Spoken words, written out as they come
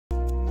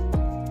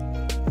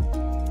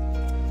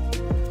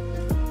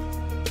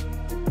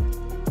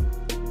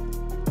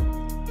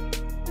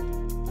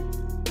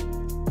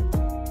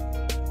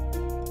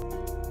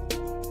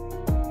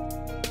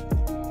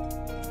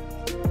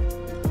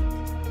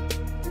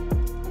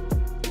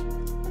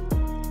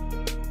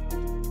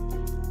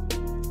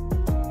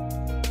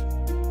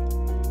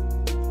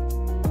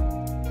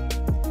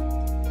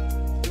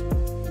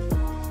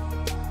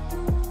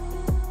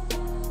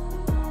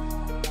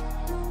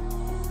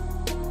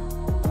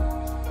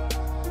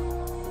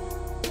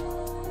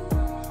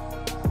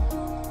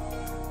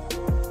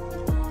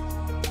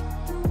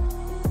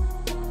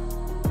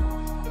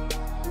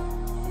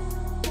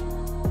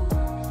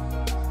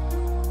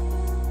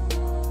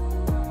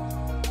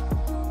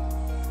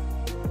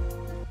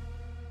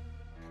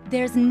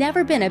There's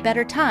never been a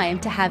better time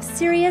to have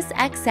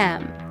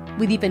SiriusXM.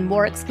 With even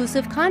more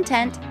exclusive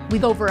content,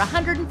 with over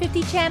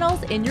 150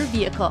 channels in your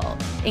vehicle,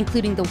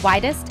 including the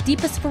widest,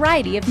 deepest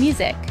variety of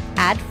music,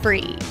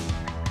 ad-free.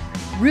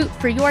 Root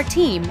for your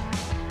team.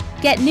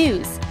 Get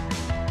news.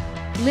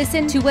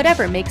 Listen to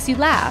whatever makes you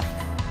laugh.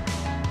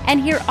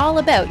 And hear all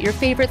about your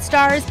favorite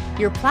stars.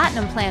 Your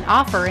Platinum Plan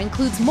offer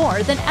includes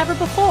more than ever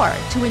before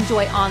to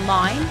enjoy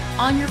online,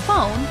 on your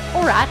phone,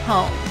 or at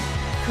home.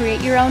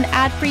 Create your own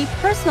ad-free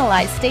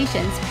personalized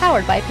stations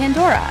powered by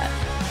Pandora.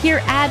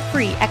 Hear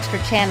ad-free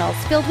extra channels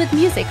filled with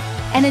music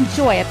and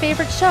enjoy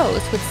favorite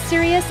shows with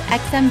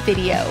SiriusXM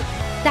Video.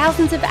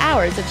 Thousands of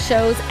hours of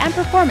shows and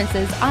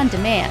performances on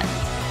demand.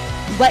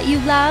 What you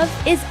love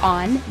is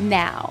on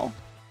now.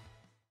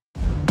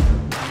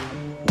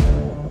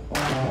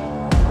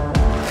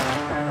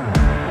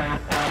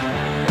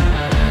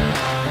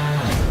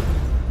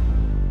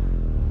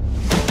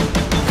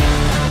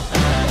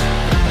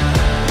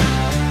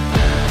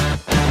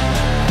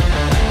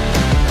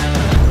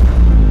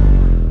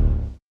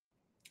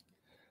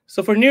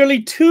 So for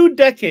nearly 2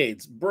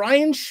 decades,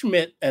 Bryan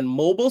Schmitt and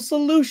Mobile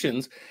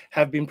Solutions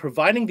have been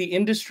providing the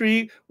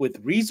industry with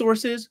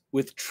resources,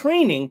 with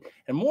training,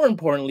 and more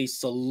importantly,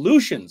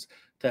 solutions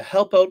to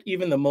help out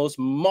even the most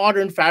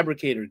modern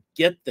fabricator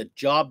get the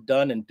job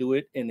done and do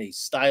it in a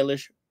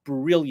stylish,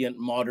 brilliant,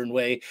 modern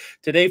way.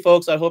 Today,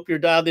 folks, I hope you're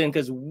dialed in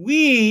because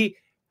we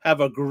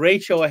have a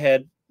great show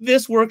ahead.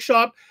 This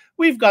workshop,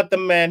 we've got the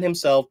man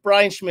himself,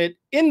 Bryan Schmitt,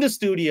 in the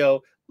studio,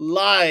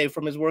 live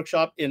from his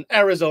workshop in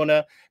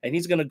Arizona, and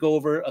he's going to go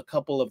over a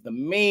couple of the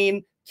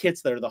main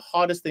kits that are the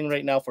hottest thing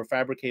right now for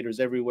fabricators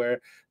everywhere.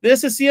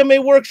 This is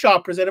CMA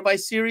Workshop presented by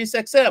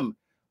SiriusXM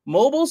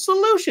Mobile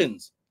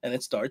Solutions, and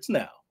it starts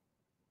now.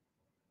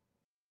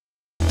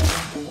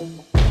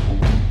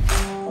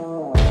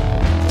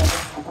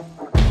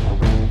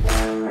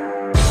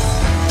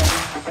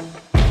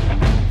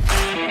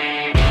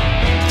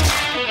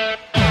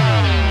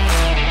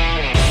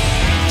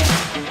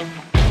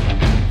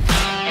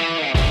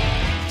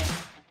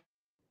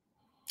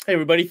 Hey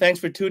everybody, thanks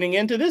for tuning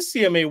in to this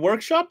CMA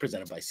Workshop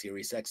presented by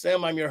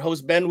SiriusXM. I'm your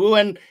host, Ben Wu,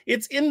 and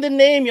it's in the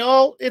name,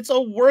 y'all. It's a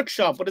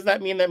workshop. What does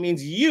that mean? That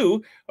means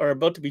you are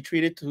about to be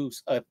treated to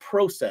a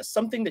process,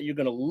 something that you're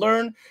going to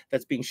learn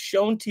that's being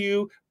shown to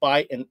you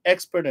by an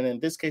expert. And in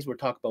this case, we're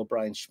talking about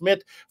Bryan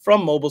Schmitt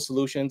from Mobile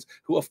Solutions,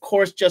 who of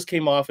course just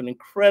came off an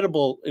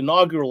incredible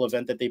inaugural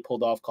event that they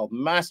pulled off called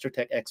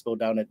MasterTech Expo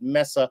down at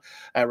Mesa,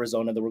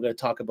 Arizona, that we're going to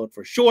talk about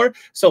for sure.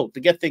 So to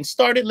get things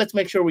started, let's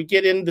make sure we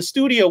get in the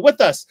studio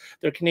with us.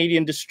 They're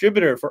Canadian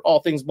distributor for all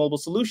things Mobile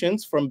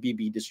Solutions from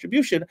BB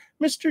Distribution,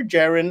 Mr.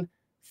 Jaron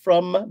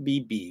from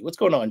BB. What's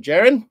going on,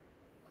 Jaron?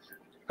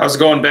 How's it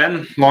going,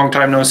 Ben? Long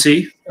time no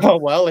see. Oh,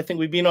 well, I think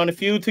we've been on a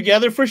few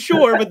together for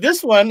sure, but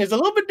this one is a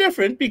little bit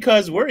different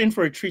because we're in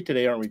for a treat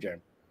today, aren't we, Jaron?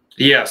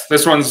 Yes,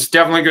 this one's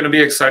definitely going to be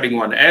an exciting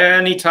one.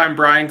 Anytime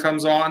Bryan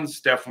comes on,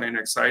 it's definitely an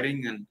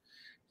exciting, and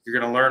you're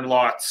going to learn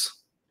lots.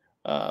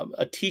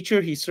 A teacher,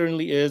 he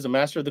certainly is, a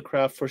master of the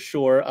craft for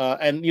sure.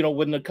 And, you know,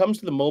 when it comes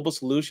to the Mobile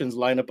Solutions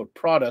lineup of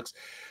products,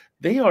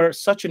 they are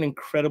such an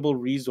incredible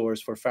resource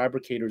for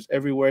fabricators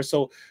everywhere.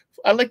 So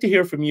I'd like to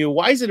hear from you.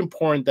 Why is it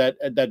important that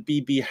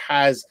BB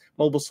has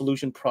Mobile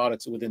Solution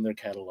products within their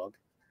catalog?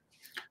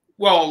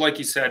 Well, like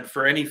you said,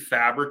 for any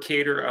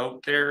fabricator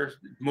out there,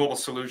 Mobile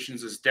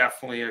Solutions is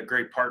definitely a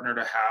great partner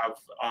to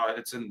have.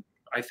 It's,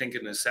 I think,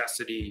 a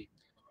necessity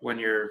when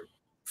you're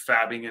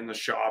fabbing in the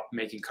shop,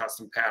 making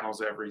custom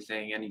panels,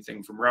 everything,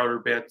 anything from router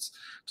bits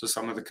to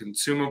some of the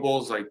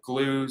consumables like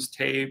glues,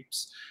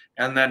 tapes,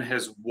 and then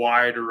his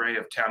wide array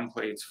of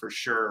templates. For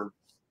sure,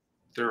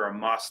 they're a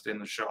must in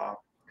the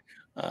shop.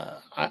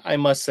 I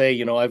must say,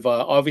 you know, I've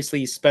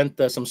obviously spent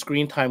some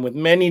screen time with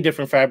many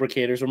different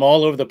fabricators from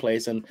all over the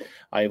place, and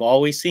I've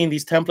always seen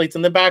these templates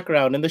in the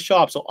background in the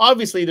shop. So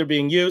obviously they're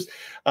being used.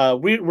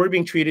 We're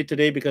being treated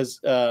today because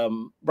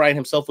Bryan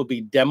himself will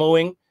be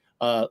demoing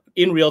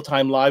in real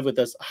time live with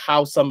us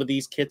how some of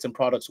these kits and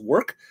products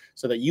work,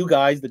 so that you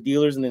guys, the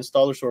dealers and the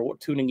installers who are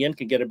tuning in,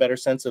 can get a better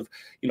sense of,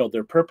 you know,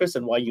 their purpose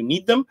and why you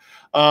need them.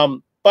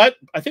 But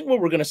I think what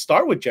we're going to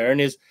start with, Jaron,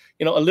 is,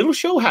 you know, a little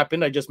show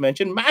happened. I just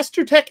mentioned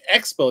MasterTech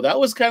Expo. That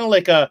was kind of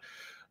like a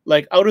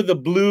out of the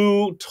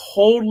blue,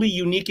 totally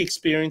unique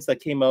experience that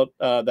came out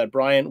that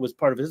Bryan was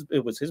part of.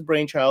 It was his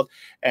brainchild,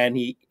 and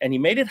he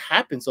made it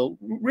happen. So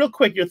real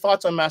quick, your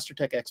thoughts on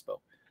MasterTech Expo?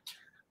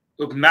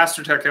 Look,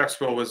 MasterTech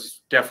Expo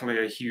was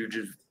definitely a huge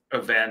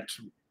event.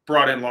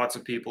 Brought in lots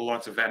of people,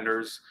 lots of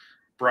vendors.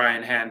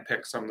 Bryan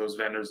handpicked some of those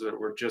vendors that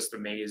were just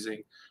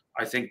amazing.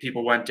 I think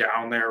people went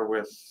down there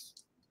with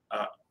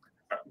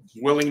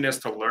willingness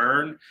to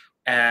learn,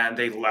 and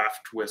they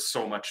left with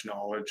so much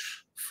knowledge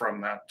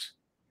from that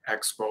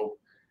expo.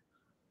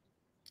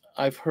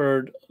 I've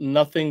heard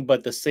nothing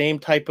but the same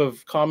type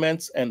of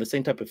comments and the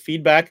same type of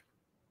feedback.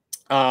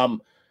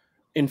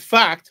 In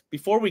fact,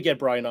 before we get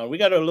Bryan on, we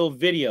got a little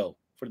video.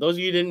 For those of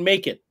you who didn't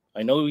make it,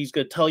 I know he's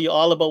going to tell you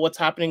all about what's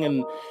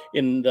happening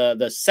in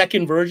the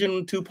second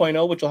version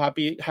 2.0, which will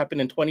happen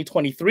in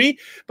 2023.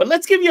 But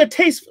let's give you a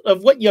taste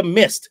of what you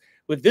missed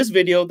with this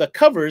video that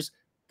covers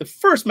the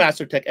first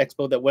MasterTech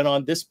Expo that went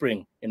on this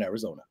spring in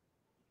Arizona.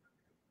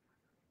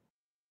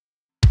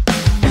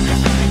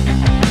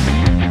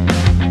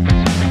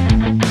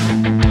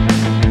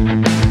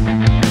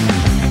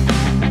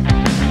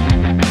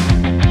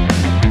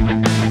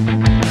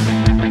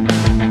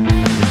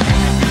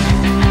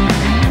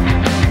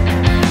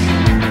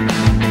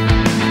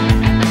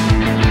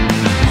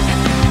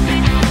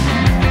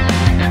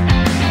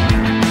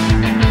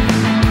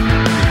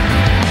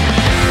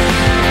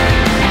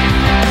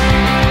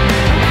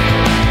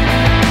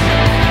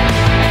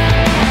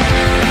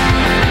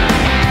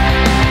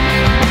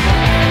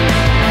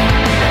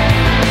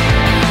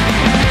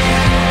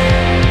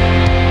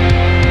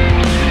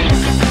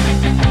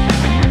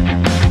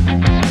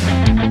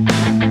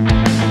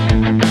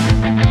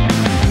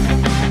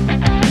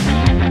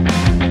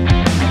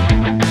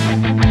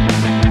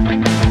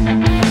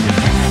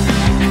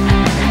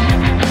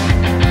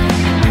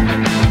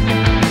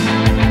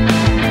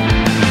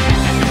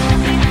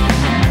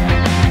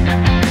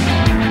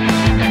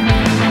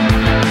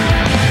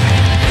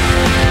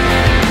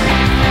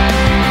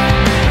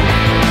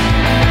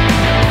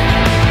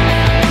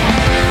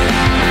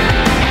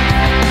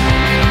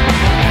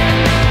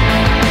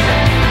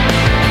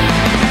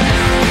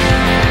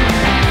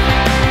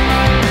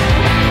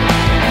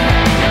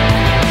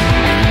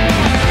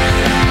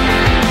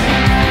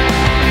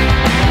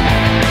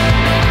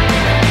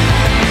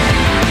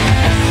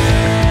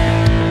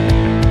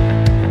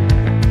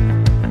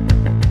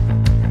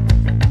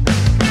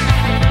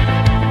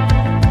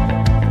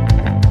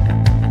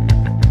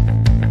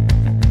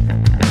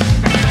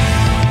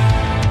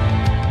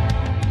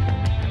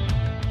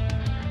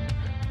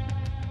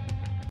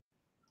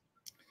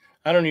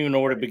 I don't even know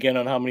where to begin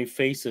on how many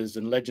faces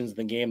and legends in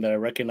the game that I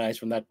recognize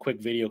from that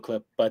quick video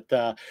clip. But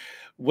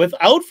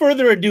without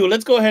further ado,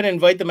 let's go ahead and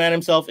invite the man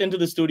himself into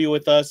the studio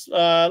with us.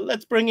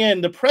 Let's bring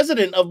in the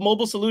president of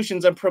Mobile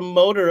Solutions and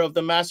promoter of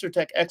the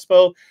MasterTech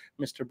Expo,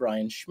 Mr.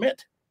 Bryan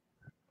Schmitt.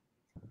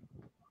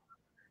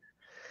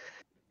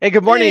 Hey,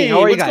 good morning. Hey,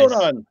 how are you guys? What's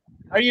going on?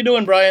 How are you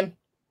doing, Bryan?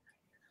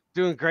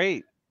 Doing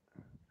great.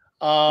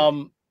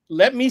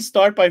 Let me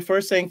start by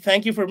first saying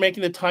thank you for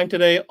making the time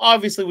today.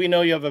 Obviously, we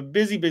know you have a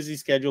busy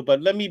schedule,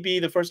 but let me be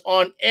the first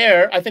on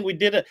air. I think we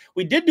did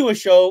do a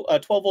show, a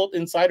 12 Volt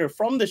Insider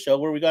from the show,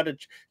 where we got a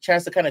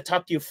chance to kind of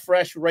talk to you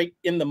fresh right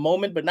in the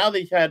moment. But now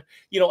that you've had,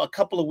 a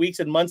couple of weeks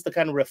and months to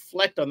kind of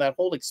reflect on that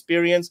whole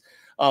experience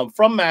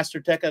from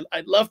MasterTech,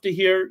 I'd love to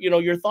hear,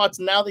 your thoughts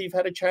now that you've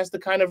had a chance to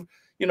kind of,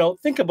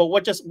 think about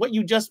what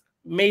you just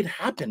made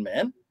happen,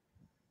 man.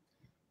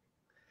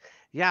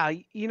 Yeah,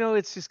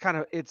 it's just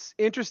it's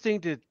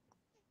interesting to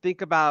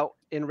think about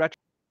in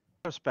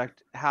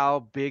retrospect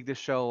how big the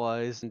show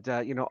was, and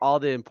all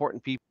the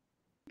important people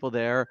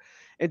there,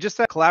 and just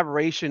that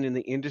collaboration in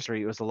the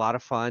industry. It was a lot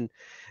of fun.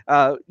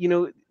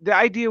 The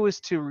idea was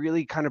to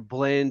really kind of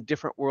blend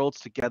different worlds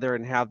together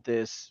and have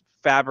this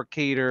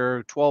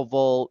fabricator 12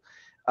 volt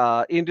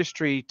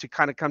industry to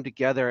kind of come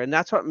together, and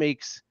that's what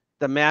makes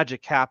the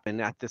magic happen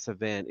at this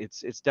event.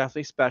 It's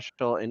definitely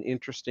special and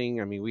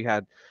interesting. I mean, we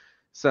had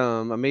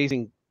some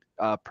amazing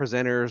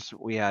presenters.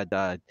 We had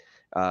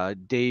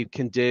Dave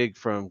Kindig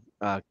from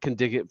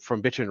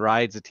from Bitchin'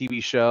 Rides, a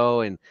TV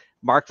show, and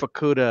Mark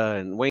Fukuda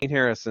and Wayne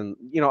Harris, and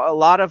a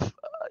lot of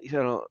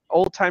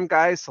old time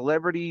guys,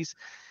 celebrities,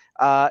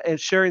 and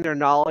sharing their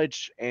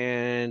knowledge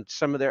and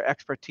some of their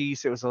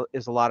expertise. It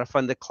is a lot of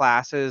fun. The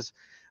classes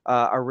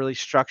are really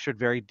structured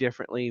very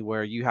differently,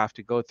 where you have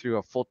to go through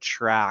a full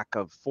track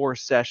of 4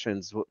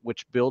 sessions,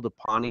 which build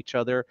upon each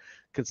other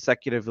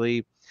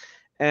consecutively.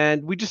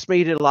 And we just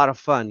made it a lot of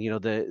fun.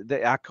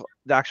 The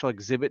actual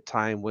exhibit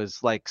time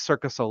was like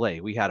Cirque du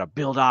Soleil. We had a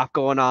build off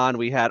going on.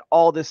 We had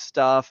all this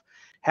stuff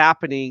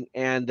happening,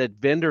 and the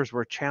vendors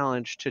were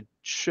challenged to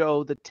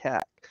show the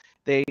tech.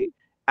 They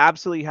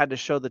absolutely had to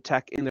show the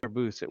tech in their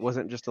booths. It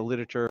wasn't just a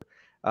literature.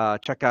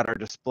 Check out our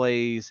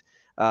displays.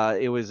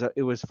 It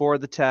was for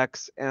the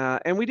techs,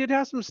 and we did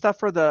have some stuff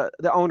for the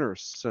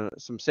owners, so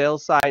some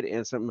sales side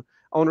and some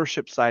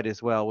ownership side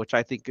as well, which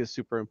I think is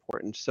super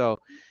important. So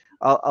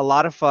a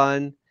lot of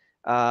fun.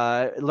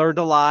 Learned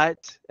a lot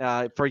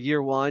for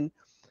year 1.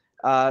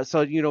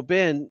 So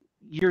Ben,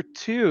 year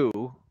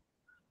 2,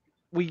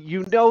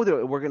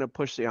 that we're gonna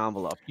push the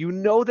envelope.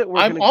 That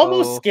we're I'm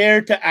almost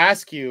scared to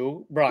ask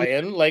you,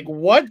 Bryan, like,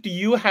 what do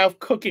you have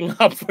cooking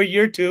up for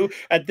year 2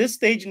 at this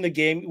stage in the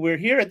game? We're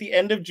here at the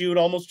end of June,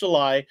 almost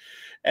July.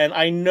 And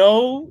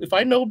if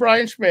I know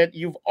Bryan Schmitt,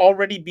 you've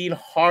already been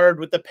hard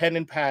with the pen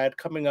and pad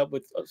coming up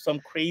with some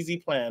crazy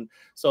plan.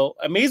 So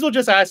I may as well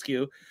just ask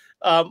you,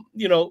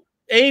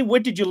 A,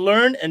 what did you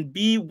learn? And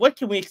B, what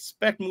can we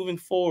expect moving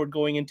forward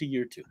going into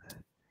year 2?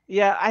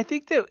 Yeah, I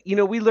think that,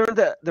 we learned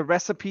the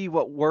recipe,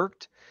 what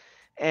worked,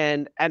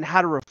 and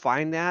how to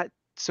refine that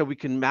so we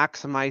can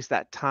maximize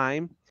that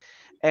time.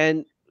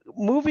 And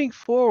moving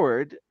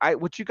forward,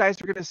 what you guys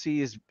are going to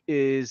see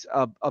is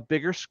a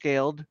bigger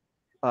scaled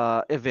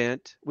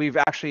event. We've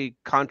actually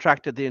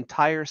contracted the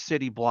entire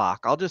city block.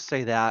 I'll just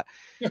say that.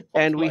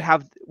 And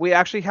we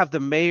actually have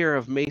the mayor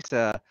of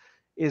Mesa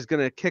is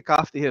going to kick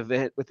off the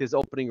event with his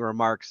opening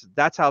remarks.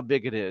 That's how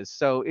big it is.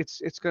 So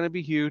it's going to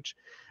be huge.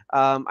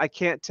 I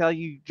can't tell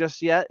you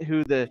just yet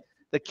who the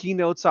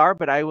keynotes are,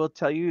 but I will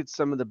tell you it's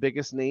some of the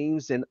biggest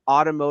names in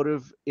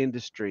automotive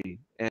industry,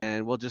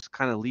 and we'll just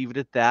kind of leave it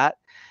at that.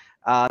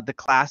 The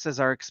classes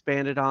are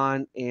expanded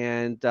on,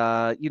 and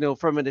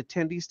from an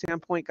attendee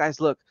standpoint,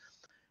 guys, look,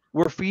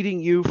 we're feeding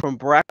you from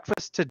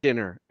breakfast to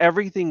dinner.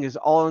 Everything is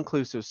all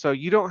inclusive, so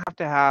you don't have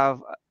to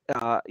have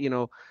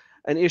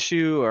an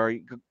issue or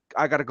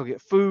I got to go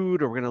get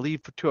food or we're going to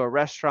leave to a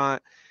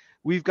restaurant.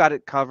 We've got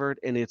it covered,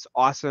 and it's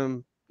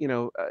awesome.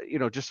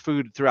 Just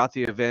food throughout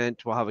the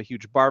event. We'll have a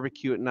huge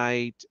barbecue at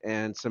night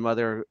and some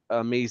other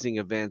amazing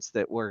events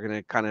that we're going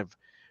to kind of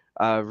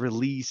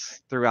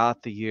release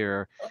throughout the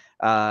year,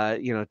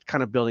 kind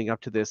of building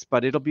up to this,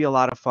 but it'll be a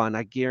lot of fun.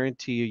 I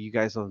guarantee you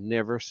guys have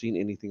never seen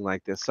anything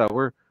like this.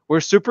 So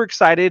we're super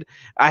excited.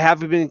 I have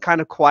been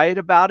kind of quiet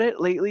about it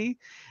lately,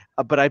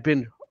 but I've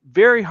been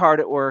very hard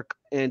at work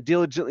and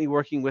diligently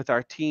working with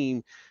our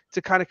team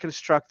to kind of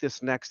construct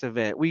this next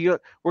event. We're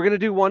going to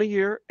do one a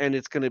year, and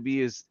it's going to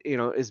be as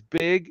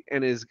big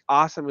and as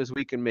awesome as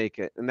we can make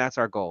it, and that's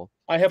our goal.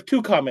 I have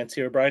two comments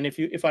here, Bryan,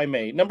 if I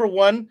may. Number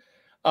one,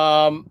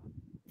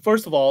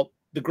 first of all,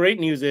 the great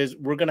news is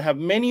we're going to have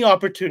many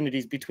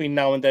opportunities between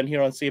now and then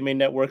here on CMA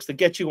Networks to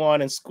get you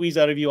on and squeeze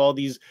out of you all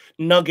these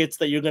nuggets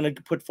that you're going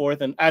to put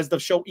forth. And as the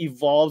show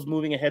evolves,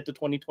 moving ahead to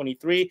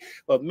 2023,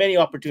 we'll have many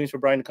opportunities for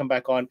Bryan to come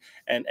back on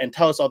and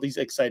tell us all these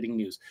exciting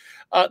news.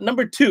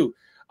 Number two,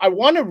 I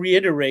want to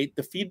reiterate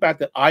the feedback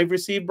that I've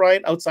received,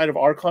 Bryan, outside of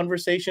our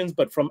conversations,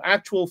 but from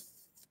actual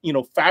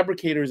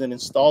fabricators and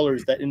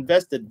installers that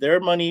invested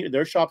their money,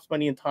 their shop's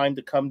money and time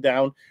to come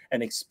down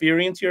and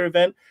experience your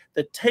event.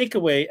 The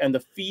takeaway and the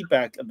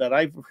feedback that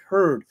I've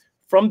heard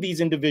from these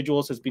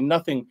individuals has been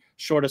nothing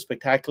short of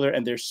spectacular,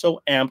 and they're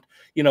so amped.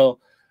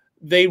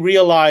 They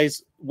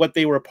realize what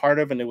they were a part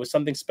of, and it was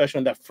something special,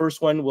 and that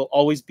first one will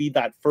always be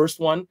that first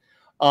one.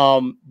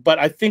 But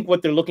I think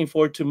what they're looking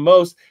forward to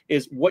most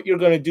is what you're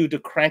going to do to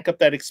crank up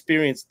that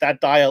experience, that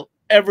dial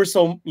ever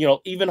so,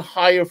 even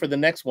higher for the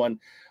next one.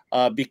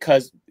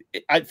 Because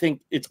I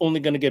think it's only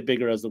going to get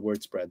bigger as the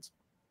word spreads.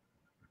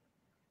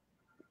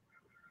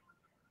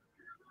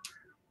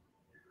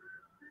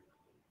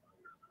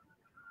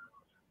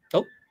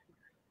 Oh,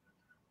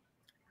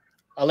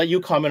 I'll let you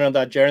comment on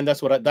that, Jaron.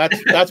 That's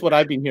what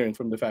I've been hearing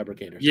from the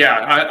fabricators.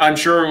 Yeah, I'm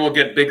sure it will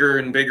get bigger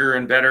and bigger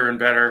and better and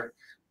better.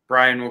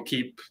 Bryan will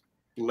keep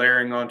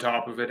layering on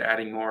top of it,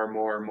 adding more and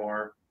more and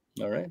more.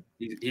 All right.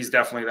 He's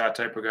definitely that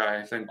type of guy.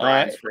 I think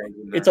Bryan's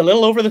it's a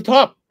little over the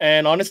top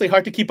and honestly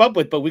hard to keep up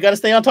with, but we got to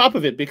stay on top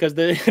of it because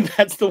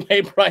that's the way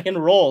Bryan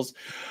rolls.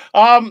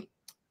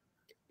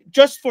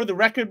 Just for the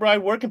record,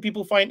 Bryan, where can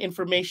people find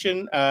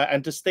information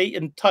and to stay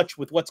in touch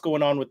with what's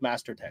going on with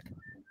MasterTech?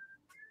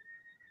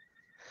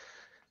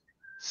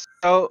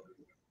 So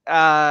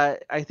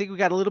I think we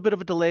got a little bit of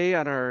a delay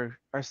on our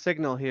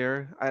signal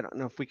here. I don't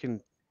know if we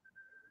can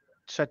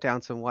shut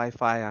down some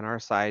Wi-Fi on our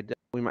side.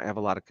 We might have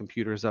a lot of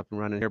computers up and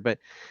running here, but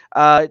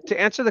to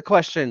answer the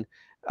question,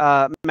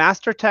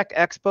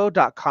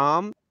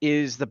 mastertechexpo.com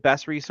is the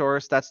best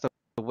resource. That's the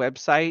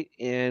website,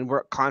 and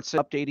we're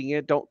constantly updating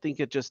it. Don't think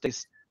it just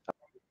stays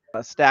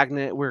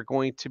stagnant. We're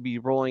going to be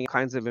rolling all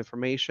kinds of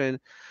information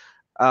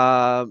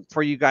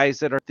for you guys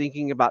that are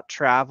thinking about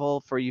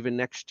travel for even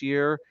next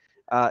year.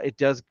 It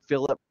does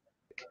fill up,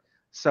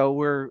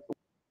 so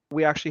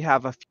we actually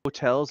have a few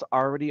hotels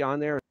already on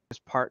there as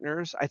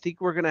partners. I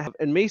think we're going to have,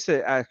 and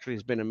Mesa actually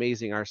has been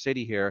amazing, our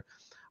city here,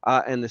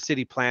 and the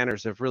city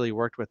planners have really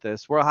worked with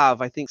this. We'll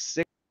have, I think,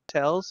 6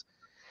 hotels.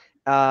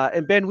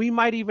 And Ben, we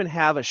might even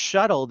have a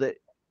shuttle that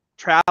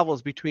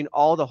travels between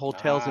all the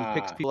hotels and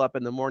picks people up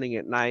in the morning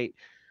at night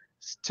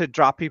to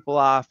drop people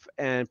off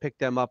and pick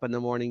them up in the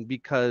morning,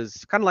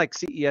 because kind of like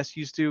CES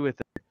used to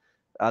with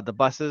the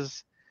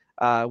buses,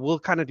 we'll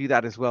kind of do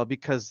that as well,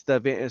 because the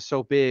event is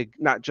so big,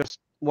 not just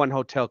one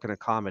hotel can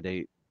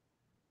accommodate.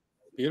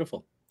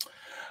 Beautiful.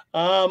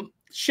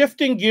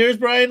 Shifting gears,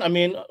 Bryan. I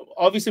mean,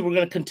 obviously, we're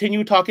going to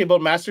continue talking about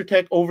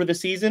MasterTech over the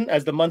season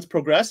as the months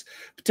progress.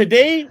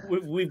 Today,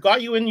 we've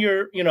got you in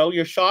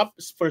your shop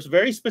for a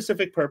very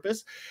specific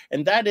purpose,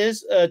 and that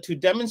is to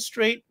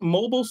demonstrate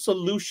mobile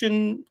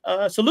solutions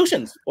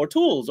or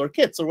tools or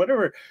kits or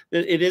whatever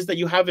it is that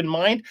you have in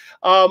mind.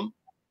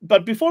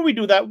 But before we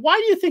do that, why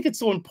do you think it's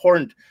so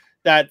important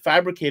that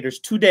fabricators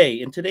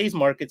today, in today's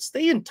market,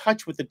 stay in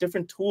touch with the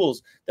different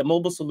tools that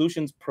Mobile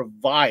Solutions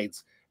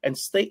provides and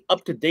stay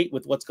up to date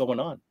with what's going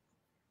on?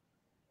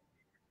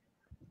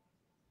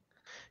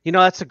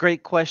 That's a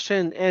great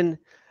question. And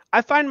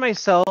I find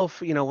myself,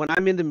 when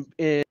I'm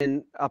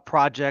in a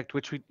project,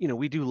 which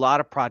we do a lot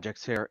of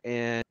projects here,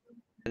 and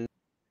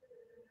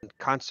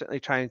constantly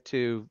trying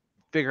to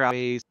figure out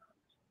ways,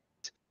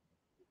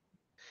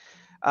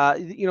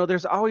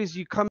 there's always,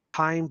 you come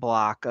time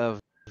block of,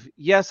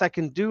 yes, I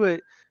can do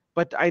it,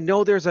 but I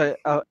know there's a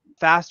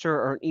faster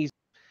or an easier.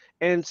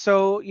 And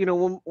so,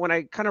 when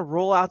I kind of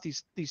roll out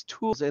these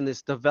tools and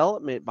this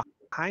development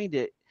behind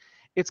it,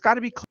 it's got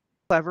to be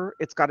clever,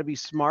 it's got to be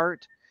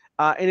smart,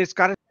 and it's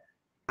got to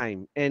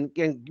and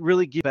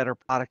really give a better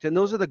product. And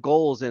those are the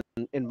goals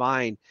in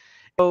mind.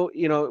 So,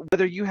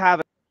 whether you have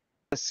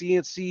a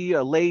CNC,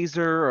 a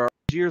laser, or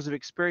years of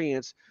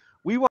experience,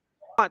 we want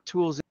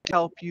tools to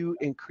help you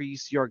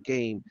increase your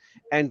game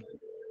and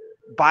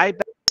buy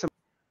back some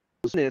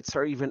minutes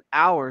or even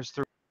hours.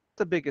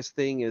 The biggest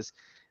thing is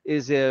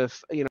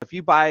if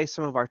you buy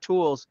some of our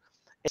tools,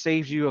 it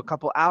saves you a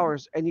couple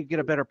hours and you get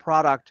a better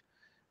product.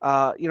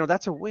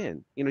 That's a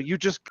win. You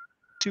just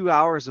 2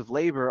 hours of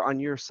labor on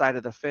your side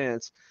of the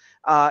fence,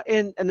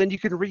 and then you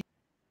can reuse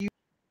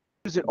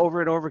it over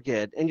and over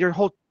again, and your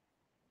whole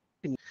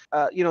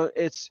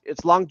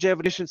it's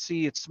longevity,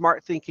 efficiency, it's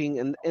smart thinking,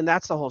 and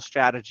that's the whole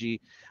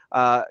strategy.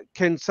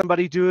 Can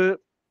somebody do it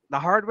the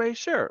hard way?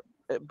 Sure,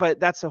 but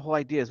that's the whole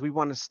idea. Is we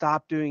want to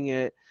stop doing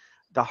it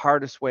the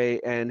hardest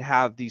way and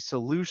have these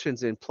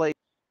solutions in place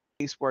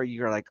where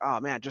you're like, oh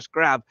man, just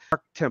grab a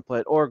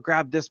template or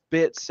grab this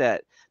bit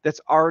set that's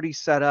already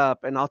set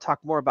up, and I'll talk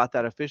more about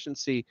that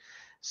efficiency.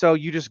 So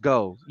you just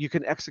go, you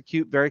can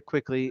execute very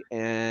quickly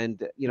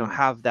and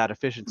have that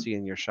efficiency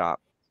in your shop.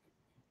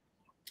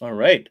 All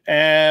right.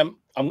 Can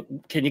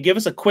you give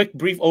us a quick,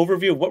 brief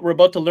overview of what we're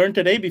about to learn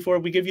today before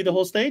we give you the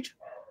whole stage?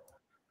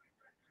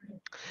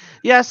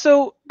 Yeah,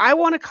 so I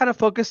want to kind of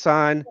focus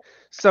on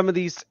some of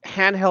these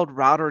handheld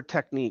router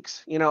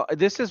techniques.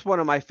 This is one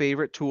of my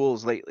favorite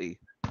tools lately.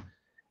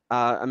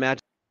 Imagine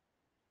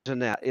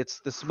that. It's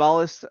the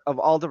smallest of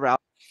all the routers,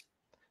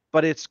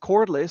 but it's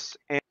cordless,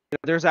 and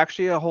there's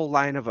actually a whole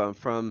line of them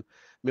from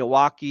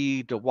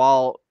Milwaukee,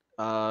 DeWalt,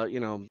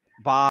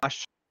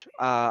 Bosch.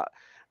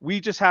 We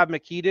just have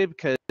Makita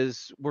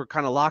because we're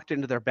kind of locked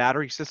into their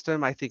battery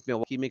system. I think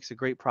Milwaukee makes a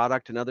great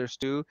product, and others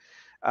do.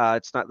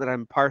 It's not that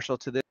I'm partial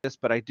to this,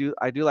 but I do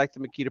like the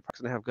Makita products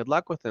and I have good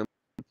luck with them.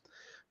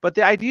 But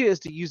the idea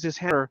is to use this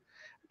hammer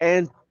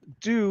and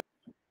do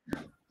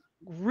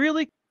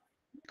really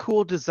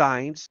cool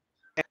designs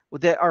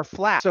that are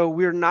flat, so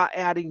we're not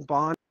adding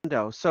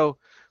Bondo. So,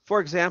 for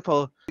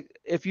example,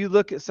 if you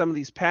look at some of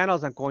these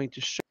panels I'm going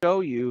to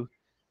show you,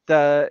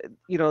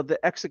 the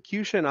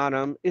execution on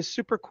them is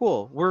super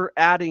cool. We're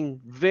adding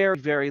very,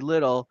 very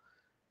little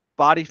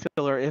body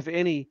filler, if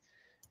any,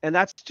 and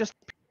that's just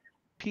a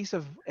piece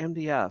of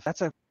MDF.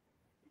 That's a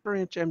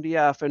 4-inch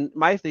MDF, and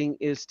my thing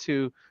is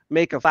to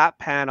make a flat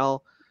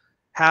panel,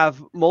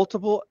 have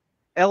multiple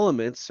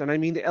elements, and I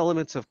mean the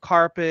elements of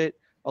carpet,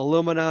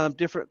 aluminum,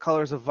 different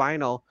colors of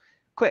vinyl.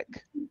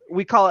 Quick.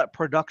 We call it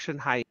production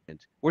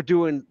high-end. We're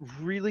doing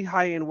really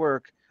high-end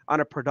work on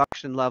a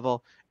production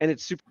level, and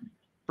it's super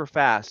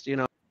fast.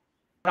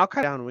 I'll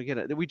cut down when we get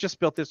it. We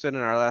just built this in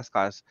our last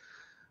class.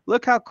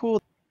 Look how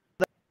cool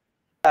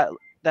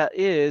that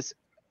is.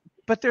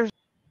 But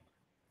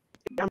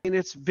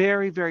it's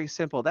very, very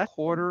simple. That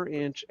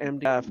 1/4-inch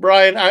MDF.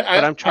 Brian,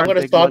 I'm going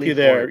to stop you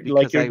there.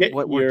 Like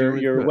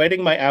you're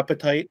whetting my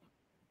appetite.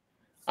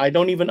 I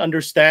don't even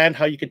understand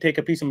how you could take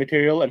a piece of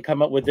material and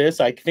come up with this.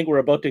 I think we're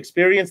about to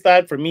experience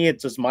that. For me,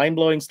 it's just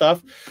mind-blowing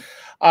stuff.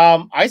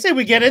 I say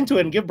we get into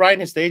it and give Brian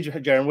his stage,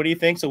 Jaron. What do you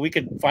think? So we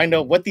could find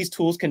out what these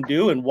tools can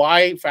do and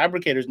why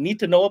fabricators need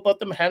to know about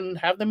them and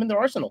have them in their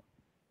arsenal.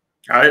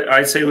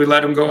 I say we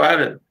let him go at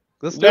it.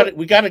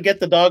 We got to get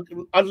the dog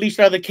unleashed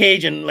out of the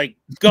cage and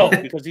go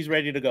because he's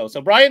ready to go.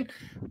 So Brian,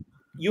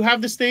 you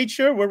have the stage.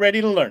 Sure, we're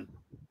ready to learn.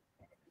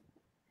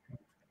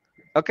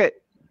 Okay,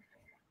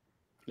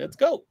 let's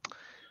go.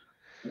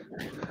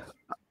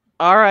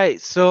 All right,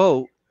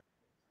 so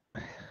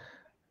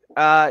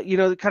kind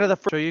of the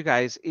first show you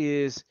guys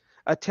is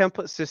a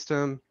template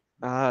system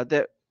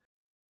that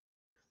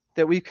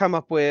we've come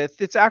up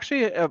with. It's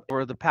actually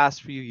over the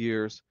past few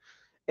years,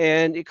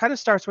 and it kind of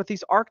starts with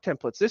these arc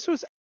templates. This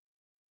was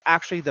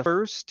actually the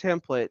first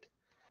template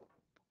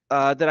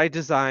that I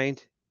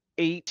designed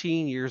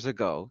 18 years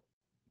ago,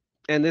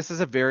 and this is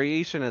a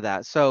variation of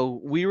that.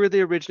 So we were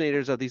the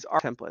originators of these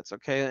arc templates.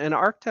 Okay, an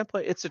arc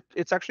template,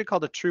 it's actually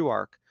called a true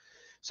arc.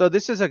 So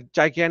this is a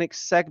gigantic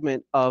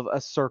segment of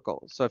a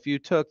circle. So if you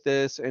took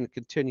this and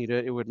continued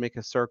it, it would make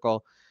a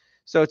circle.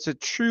 So it's a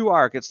true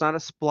arc. It's not a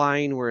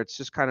spline where it's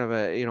just kind of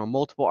a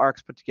multiple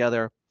arcs put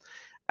together.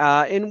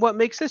 And what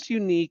makes this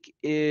unique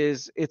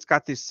is it's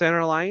got these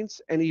center lines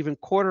and even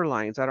quarter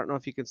lines. I don't know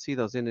if you can see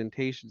those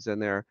indentations in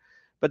there,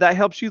 but that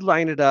helps you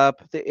line it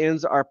up. The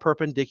ends are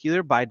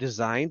perpendicular by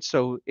design,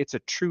 so it's a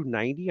true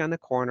 90 on the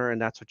corner,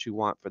 and that's what you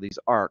want for these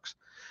arcs.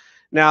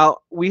 Now,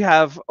 we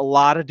have a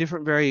lot of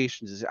different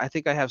variations. I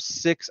think I have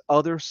 6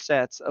 other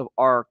sets of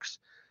arcs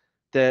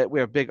that we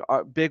have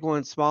big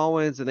ones, small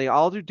ones, and they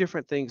all do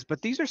different things.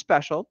 But these are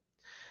special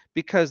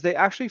because they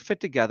actually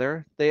fit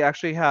together. They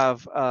actually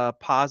have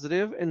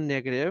positive and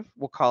negative,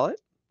 we'll call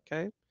it,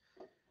 okay?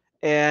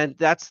 And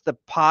that's the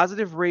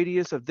positive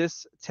radius of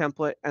this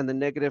template and the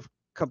negative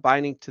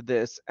combining to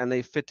this, and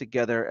they fit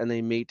together and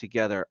they mate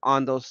together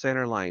on those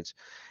center lines.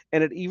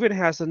 And it even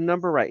has a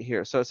number right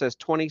here. So it says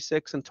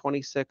 26 and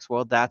 26.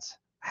 Well, that's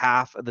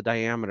half of the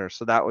diameter.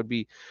 So that would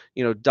be,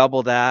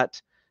 double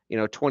that,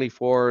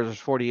 24 is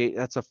 48.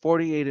 That's a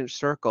 48-inch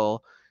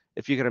circle.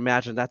 If you can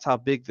imagine, that's how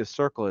big the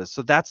circle is.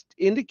 So that's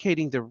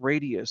indicating the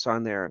radius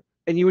on there.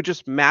 And you would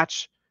just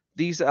match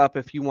these up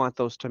if you want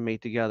those to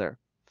mate together.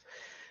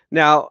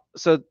 Now,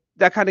 so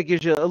that kind of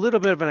gives you a little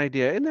bit of an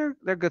idea, and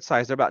they're good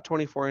size. They're about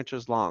 24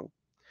 inches long.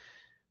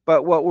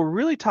 But what we're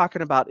really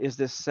talking about is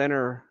this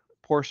center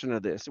portion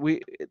of this.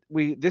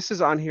 This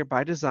is on here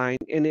by design,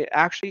 and it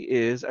actually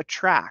is a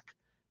track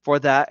for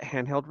that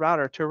handheld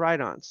router to write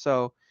on.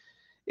 So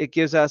it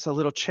gives us a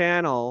little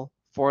channel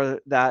for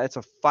that. It's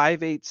a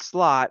 5/8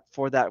 slot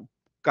for that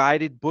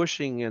guided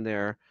bushing in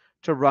there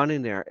to run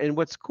in there. And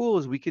what's cool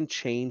is we can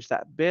change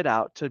that bit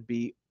out to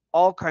be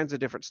all kinds of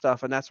different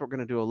stuff. And that's what we're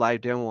going to do a live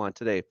demo on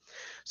today.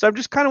 So I'm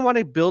just kind of want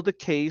to build a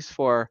case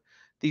for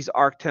these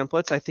ARC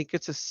templates. I think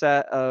it's a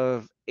set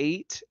of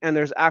 8, and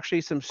there's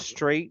actually some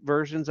straight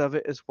versions of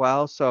it as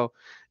well. So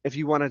if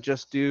you want to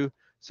just do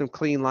some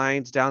clean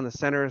lines down the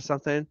center or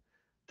something,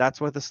 that's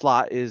what the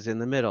slot is in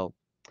the middle.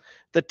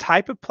 The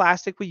type of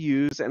plastic we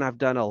use, and I've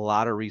done a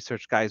lot of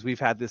research, guys. We've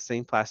had this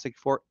same plastic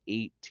for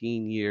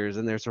 18 years,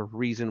 and there's a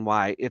reason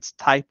why. It's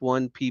type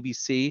 1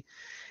 PVC.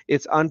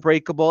 It's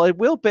unbreakable. It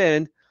will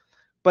bend,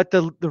 but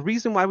the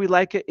reason why we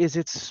like it is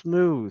it's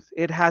smooth.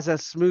 It has a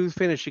smooth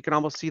finish. You can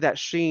almost see that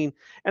sheen,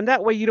 and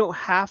that way you don't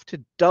have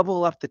to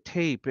double up the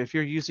tape. If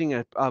you're using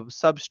a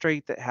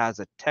substrate that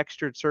has a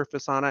textured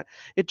surface on it,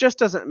 it just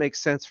doesn't make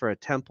sense for a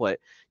template.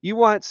 You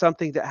want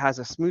something that has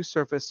a smooth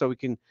surface so we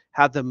can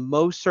have the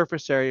most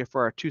surface area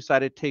for our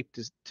two-sided tape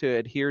to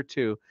adhere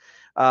to.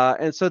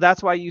 And so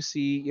that's why you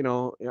see,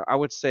 I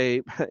would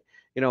say,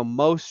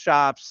 most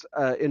shops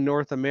in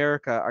North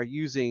America are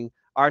using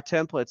our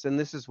templates, and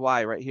this is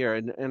why right here.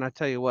 And I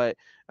tell you what,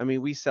 I mean,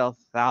 we sell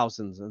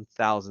thousands and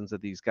thousands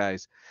of these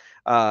guys,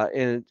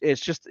 and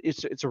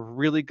it's a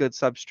really good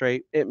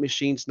substrate. It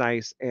machines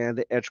nice, and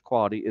the edge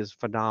quality is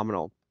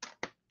phenomenal.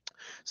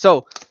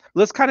 So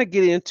let's kind of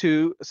get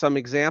into some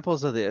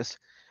examples of this.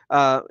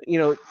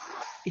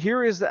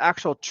 Here is the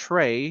actual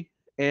tray,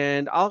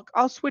 and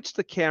I'll switch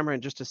the camera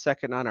in just a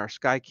second on our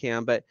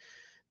Skycam, but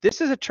this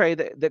is a tray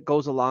that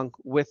goes along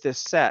with this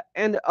set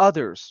and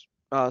others.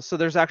 So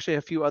there's actually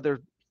a few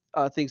other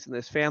things in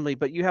this family,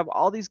 but you have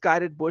all these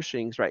guided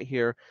bushings right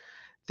here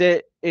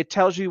that it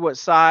tells you what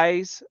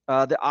size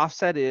the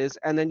offset is,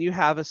 and then you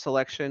have a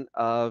selection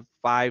of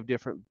 5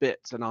 different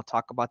bits, and I'll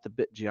talk about the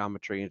bit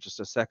geometry in just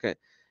a second.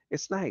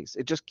 It's nice.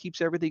 It just keeps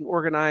everything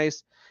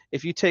organized.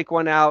 If you take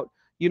one out,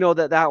 you know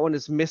that one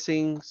is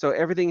missing, so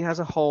everything has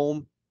a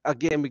home.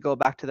 Again, we go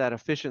back to that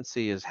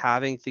efficiency, is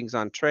having things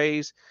on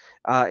trays.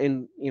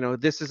 And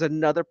this is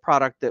another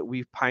product that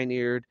we've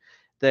pioneered,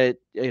 that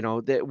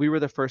we were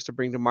the first to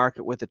bring to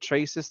market with a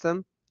tray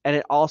system. And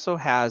it also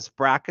has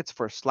brackets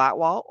for slat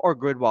wall or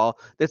grid wall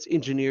that's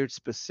engineered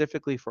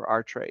specifically for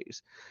our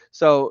trays.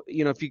 So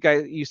if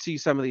you see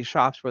some of these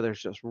shops where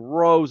there's just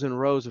rows and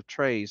rows of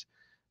trays,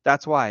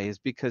 that's why, is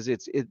because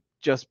it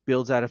just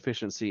builds that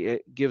efficiency.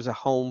 It gives a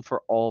home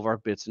for all of our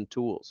bits and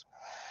tools.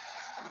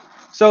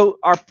 So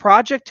our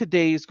project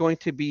today is going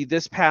to be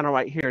this panel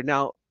right here.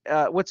 Now,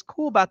 what's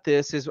cool about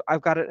this is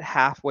I've got it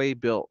halfway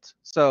built.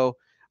 So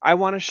I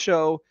want to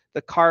show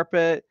the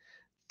carpet,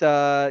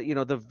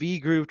 the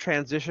V-groove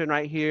transition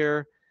right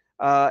here,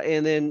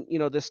 and then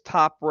this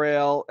top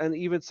rail, and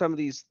even some of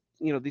these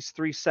these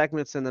 3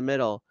 segments in the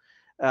middle.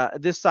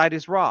 This side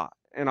is raw,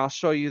 and I'll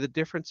show you the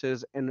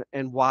differences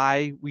and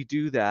why we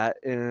do that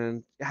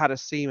and how to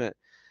seam it.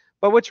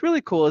 But what's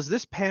really cool is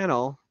this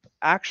panel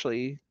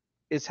actually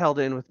is held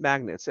in with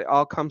magnets. It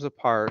all comes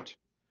apart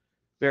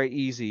very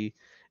easy.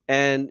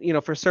 And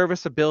for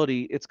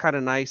serviceability, it's kind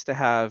of nice to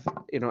have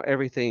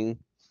everything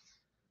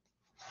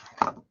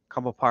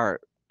come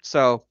apart.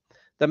 So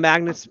the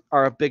magnets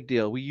are a big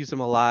deal. We use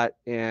them a lot,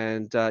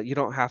 and you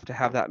don't have to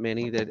have that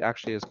many. That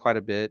actually is quite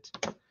a bit,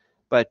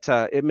 but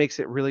it makes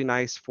it really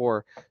nice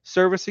for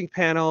servicing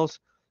panels,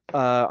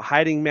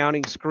 hiding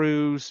mounting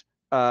screws,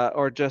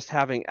 or just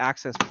having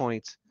access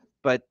points.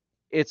 But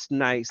it's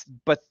nice.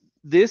 But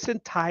this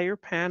entire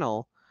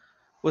panel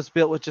was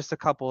built with just a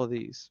couple of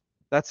these.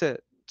 That's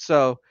it.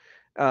 So,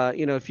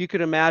 if you could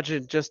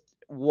imagine just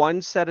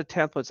one set of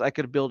templates I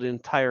could build an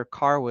entire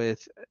car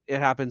with. It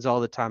happens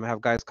all the time. I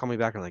have guys call me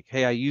back and like,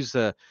 hey, I use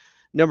the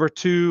number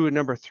 2 and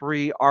number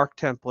 3 ARC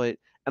template,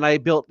 and I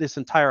built this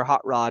entire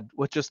hot rod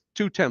with just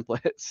 2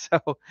 templates.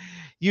 So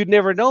you'd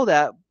never know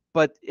that.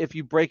 But if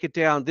you break it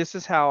down, this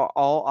is how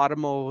all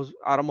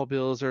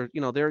automobiles are,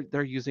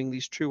 they're using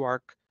these true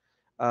ARC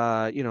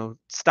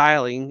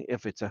styling.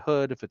 If it's a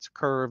hood, if it's a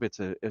curve,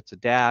 it's a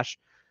dash,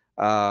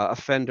 a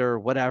fender,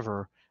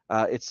 whatever.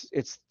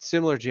 It's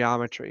similar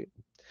geometry.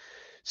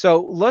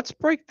 So let's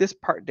break this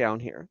part down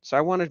here. So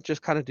I want to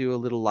just kind of do a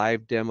little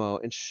live demo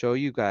and show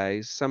you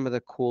guys some of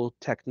the cool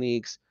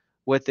techniques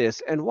with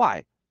this and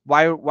why.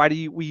 Why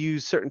do we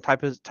use certain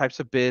types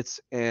of bits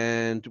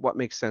and what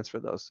makes sense for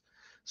those.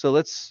 So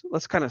let's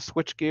kind of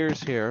switch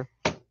gears here.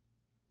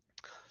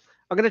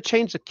 I'm going to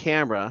change the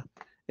camera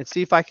and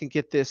see if I can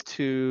get this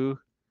to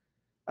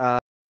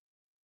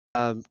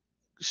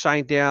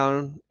shine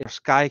down your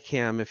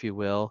Skycam, if you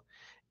will.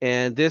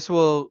 And this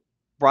will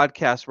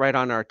broadcast right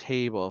on our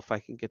table. If I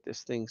can get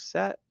this thing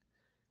set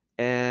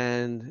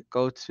and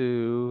go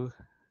to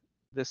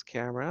this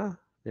camera.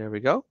 There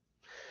we go.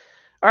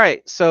 All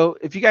right, so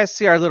if you guys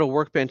see our little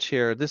workbench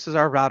here, this is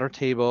our router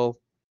table.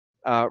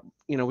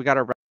 You know, we got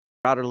our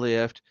router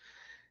lift.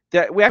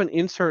 That we have an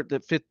insert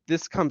that fit.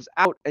 This comes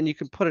out, and you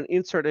can put an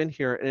insert in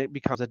here, and it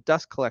becomes a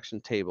dust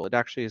collection table. It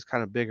actually is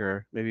kind of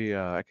bigger. Maybe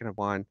I can have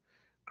one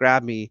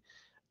grab me.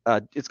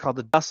 It's called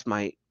the dust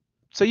mite.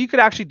 So you could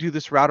actually do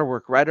this router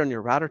work right on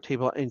your router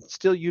table and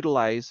still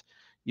utilize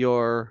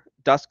your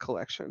dust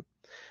collection.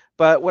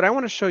 But what I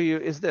want to show you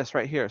is this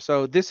right here.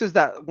 So this is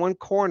that one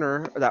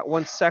corner, or that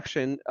one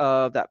section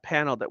of that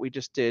panel that we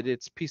just did.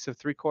 It's a piece of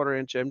 3/4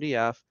 inch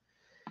MDF,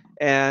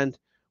 and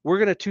we're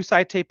going to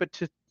two-side tape it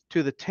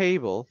to the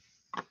table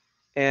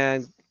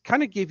and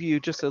kind of give you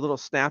just a little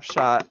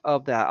snapshot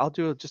of that. I'll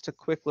do just a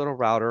quick little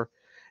router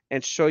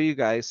and show you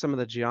guys some of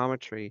the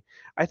geometry.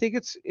 I think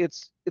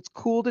it's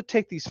cool to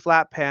take these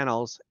flat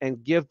panels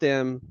and give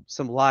them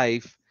some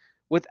life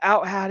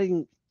without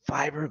adding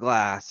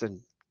fiberglass and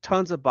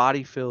tons of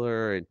body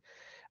filler. And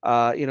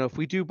you know, if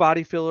we do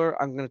body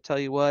filler, I'm going to tell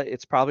you what,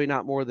 it's probably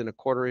not more than a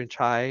 1/4 inch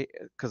high,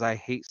 because I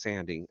hate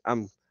sanding.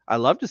 I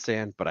love to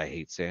sand, but I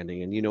hate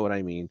sanding, and you know what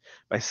I mean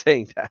by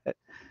saying that.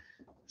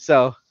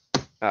 So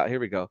here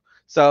we go.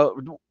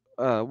 So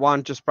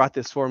Juan just brought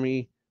this for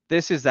me.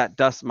 This is that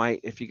dust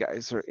mite, if you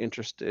guys are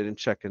interested in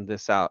checking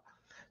this out.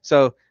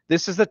 So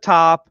this is the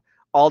top.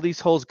 All these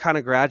holes kind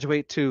of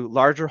graduate to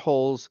larger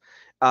holes.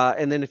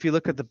 And then if you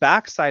look at the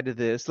back side of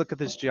this, look at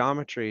this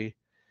geometry.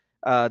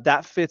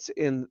 That fits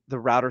in the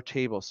router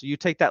table. So you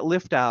take that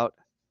lift out,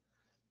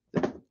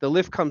 the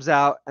lift comes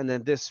out, and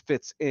then this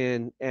fits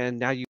in, and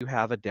now you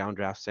have a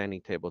downdraft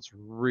sanding table. It's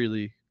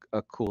really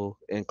a cool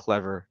and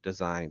clever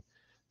design.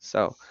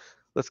 So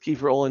let's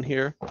keep rolling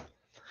here.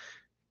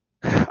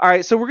 All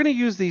right, so we're going to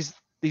use these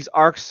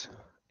arcs,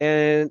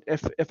 and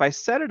if I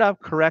set it up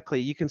correctly,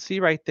 you can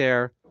see right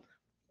there,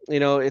 you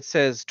know, it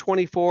says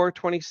 24,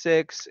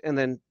 26, and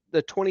then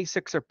the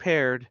 26 are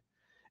paired,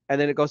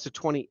 and then it goes to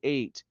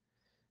 28.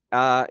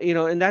 You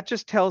know, and that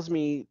just tells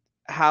me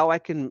how I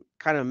can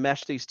kind of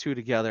mesh these two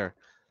together.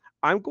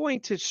 I'm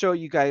going to show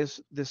you guys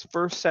this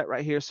first set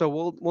right here. So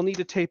we'll need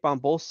to tape on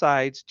both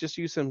sides. Just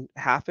use some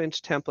 1/2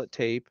 inch template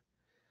tape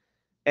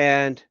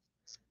and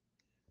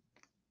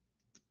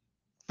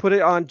put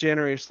it on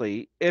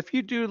generously. If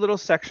you do little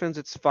sections,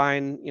 it's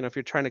fine, you know, if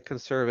you're trying to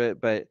conserve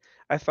it, but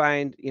I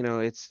find, you know,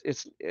 it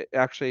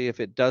actually, if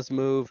it does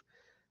move,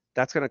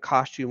 that's going to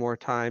cost you more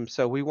time.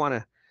 So we want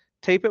to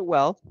tape it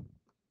well,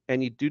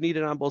 and you do need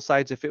it on both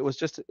sides. If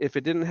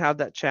it didn't have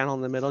that channel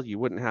in the middle, you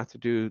wouldn't have to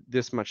do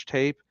this much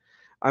tape.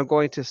 I'm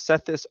going to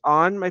set this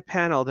on my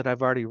panel that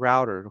I've already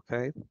routed,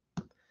 okay?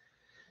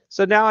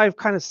 So now I've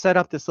kind of set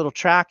up this little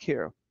track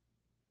here.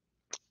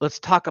 Let's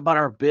talk about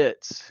our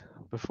bits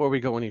before we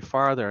go any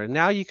farther. And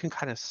now you can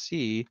kind of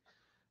see,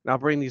 and I'll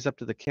bring these up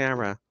to the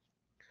camera.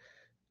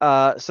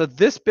 So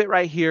this bit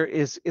right here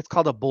it's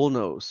called a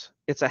bullnose.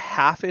 It's a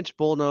 1/2 inch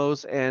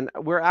bullnose, and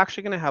we're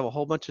actually going to have a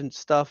whole bunch of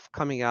stuff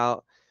coming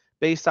out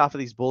based off of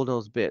these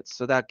bullnose bits.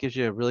 So that gives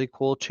you a really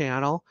cool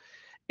channel.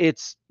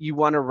 You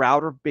want a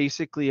router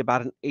basically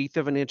about 1/8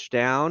 of an inch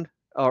down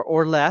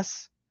or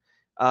less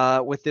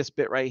with this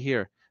bit right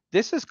here.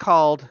 This is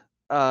called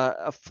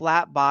a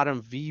flat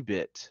bottom V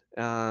bit,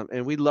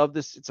 and we love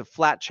this. It's a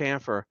flat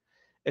chamfer.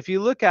 If you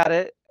look at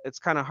it, it's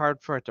kind of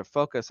hard for it to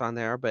focus on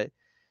there, but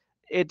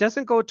it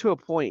doesn't go to a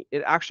point.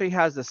 It actually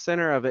has the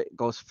center of it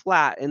goes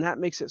flat, and that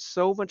makes it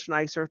so much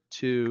nicer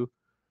to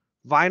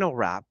vinyl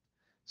wrap.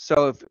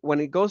 So when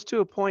it goes to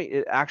a point,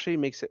 it actually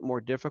makes it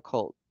more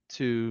difficult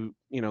to,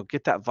 you know,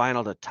 get that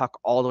vinyl to tuck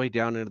all the way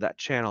down into that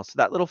channel. So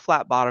that little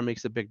flat bottom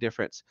makes a big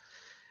difference.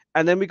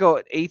 And then we go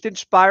at 1/8 inch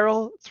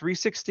spiral,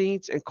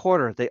 3/16, and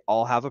 1/4. They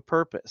all have a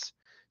purpose.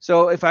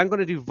 So if I'm going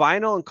to do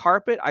vinyl and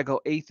carpet, I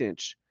go 1/8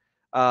 inch.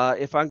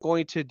 If I'm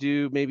going to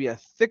do maybe a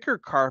thicker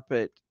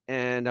carpet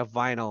and a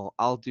vinyl,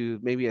 I'll do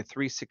maybe a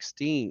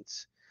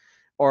 3/16,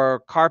 or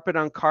carpet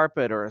on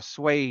carpet, or a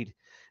suede.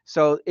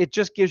 So it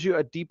just gives you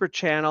a deeper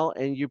channel,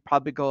 and you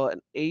probably go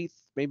an 1/8,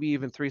 maybe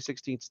even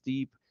 3/16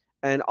 deep.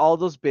 And all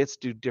those bits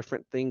do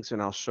different things,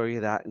 and I'll show you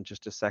that in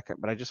just a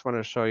second. But I just want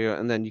to show you,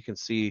 and then you can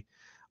see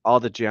all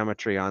the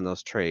geometry on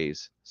those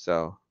trays.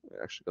 So it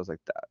actually goes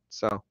like that.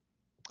 So,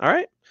 all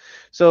right.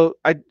 So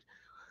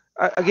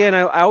again,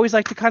 I always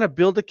like to kind of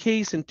build a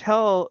case and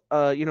tell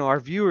you know, our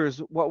viewers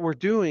what we're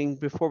doing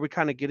before we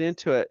kind of get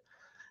into it.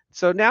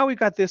 So now we've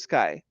got this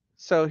guy.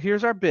 So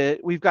here's our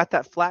bit. We've got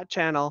that flat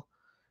channel,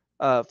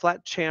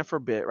 flat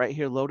chamfer bit right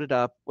here loaded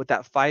up with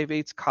that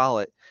 5/8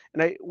 collet.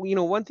 And you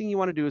know, one thing you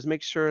want to do is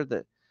make sure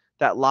that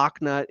that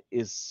lock nut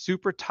is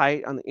super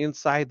tight on the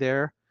inside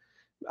there.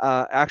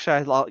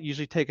 Actually, I'll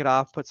usually take it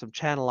off, put some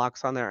channel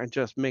locks on there, and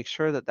just make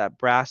sure that that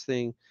brass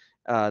thing,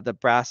 the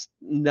brass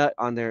nut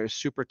on there is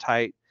super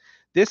tight.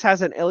 This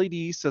has an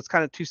LED, so it's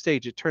kind of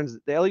two-stage.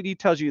 The LED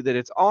tells you that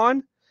it's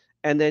on,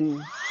 and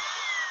then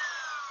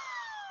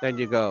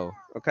you go,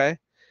 okay?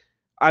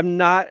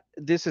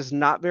 This is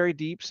not very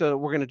deep, so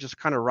we're going to just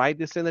kind of ride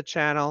this in the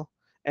channel,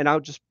 and I'll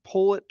just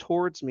pull it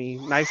towards me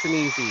nice and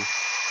easy.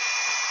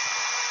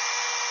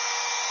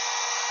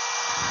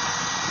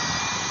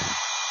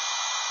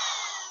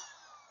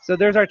 So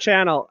there's our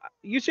channel.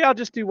 Usually I'll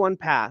just do one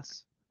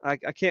pass. I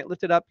can't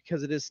lift it up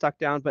because it is stuck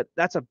down, but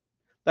that's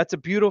a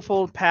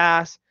beautiful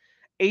pass,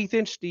 1/8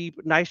 inch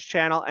deep, nice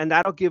channel, and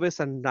that'll give us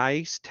a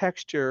nice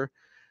texture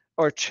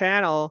or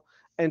channel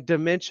and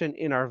dimension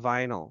in our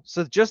vinyl.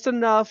 So just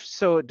enough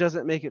so it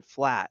doesn't make it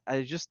flat.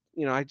 I just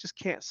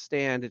can't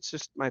stand, it's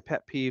just my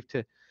pet peeve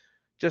to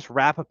just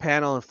wrap a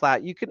panel in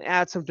flat. You can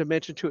add some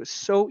dimension to it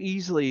so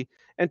easily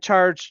and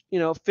charge,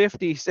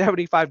 $50,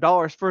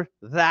 $75 for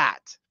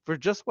that, for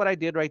just what I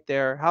did right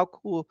there. How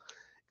cool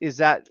is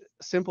that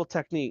simple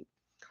technique?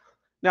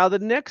 Now, the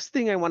next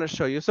thing I want to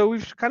show you, so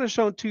we've kind of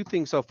shown two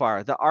things so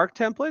far, the arc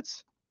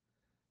templates,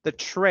 the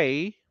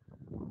tray,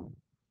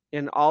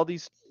 and all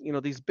these,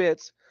 these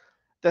bits.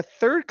 The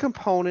third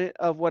component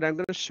of what I'm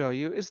going to show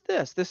you is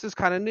this. This is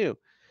kind of new.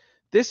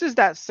 This is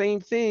that same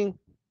thing,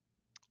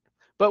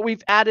 but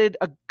we've added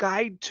a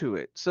guide to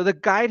it. So the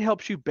guide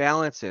helps you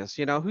balance this.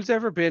 Who's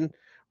ever been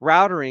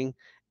routering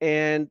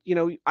and,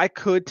 I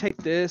could take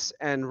this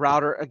and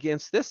router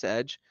against this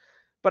edge,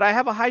 but I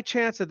have a high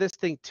chance of this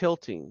thing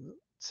tilting.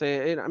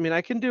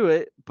 I can do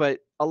it, but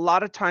a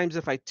lot of times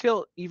if I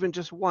tilt even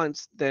just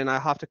once, then I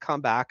have to come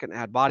back and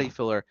add body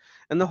filler.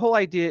 And the whole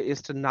idea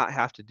is to not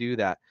have to do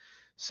that.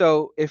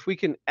 So if we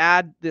can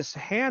add this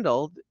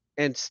handle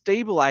and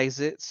stabilize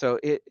it so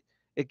it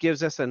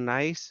gives us a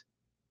nice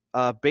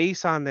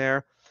base on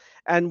there.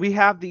 And we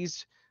have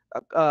these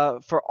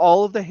for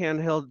all of the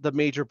handheld, the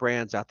major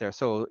brands out there.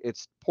 So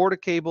it's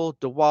Portacable,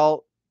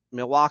 DeWalt,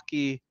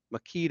 Milwaukee,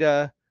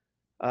 Makita.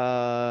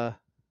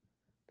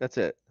 That's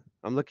it.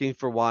 I'm looking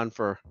for Juan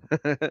for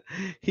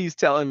he's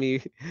telling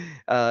me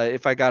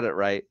if I got it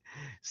right.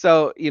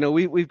 So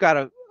we've got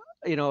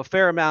a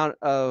fair amount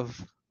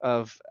of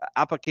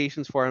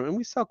applications for them, and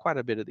we sell quite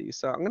a bit of these.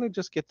 So I'm going to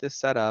just get this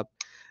set up,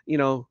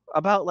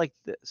 about like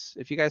this.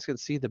 If you guys can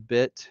see the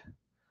bit,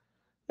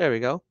 there we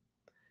go.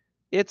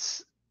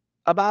 It's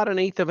about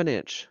 1/8 of an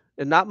inch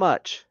and not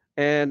much.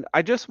 And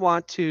I just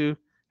want to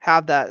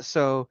have that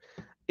so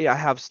I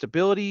have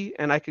stability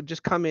and I could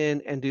just come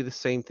in and do the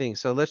same thing.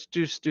 So let's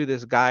just do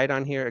this guide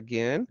on here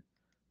again.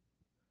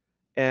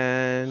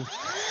 And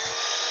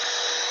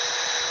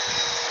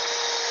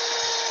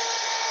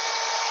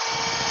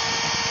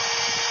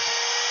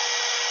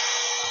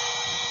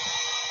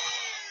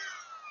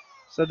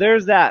so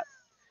there's that.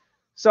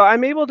 So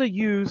I'm able to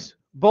use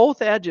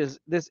both edges,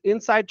 this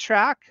inside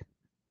track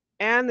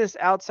and this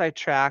outside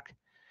track.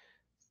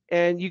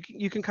 And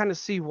you can kind of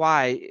see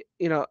why.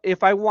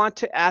 If I want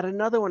to add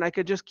another one, I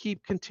could just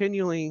keep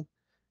continuing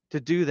to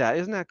do that.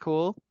 Isn't that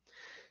cool?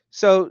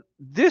 So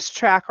this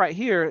track right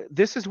here,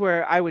 this is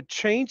where I would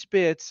change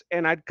bits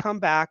and I'd come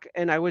back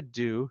and I would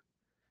do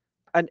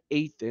an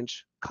 1/8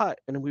 inch cut,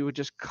 and we would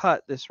just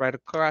cut this right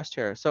across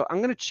here. So I'm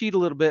going to cheat a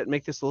little bit and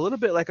make this a little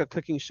bit like a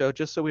cooking show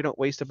just so we don't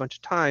waste a bunch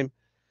of time.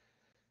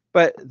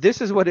 But this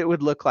is what it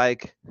would look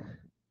like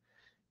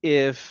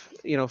if,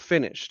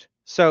 finished.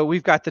 So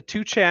we've got the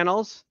 2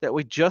 channels that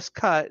we just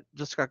cut,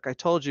 just like I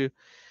told you,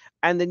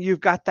 and then you've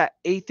got that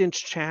 1/8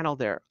 inch channel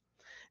there.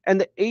 And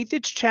the 1/8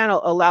 inch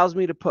channel allows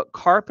me to put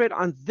carpet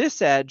on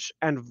this edge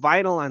and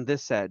vinyl on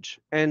this edge.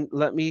 And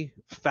let me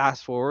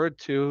fast forward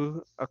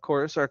to, of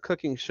course, our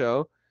cooking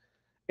show.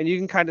 And you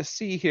can kind of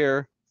see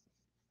here.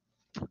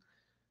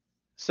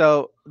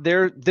 So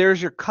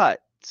there's your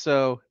cut.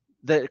 So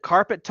the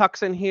carpet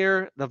tucks in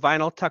here, the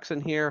vinyl tucks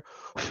in here,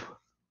 a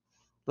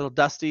little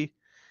dusty.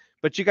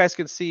 But you guys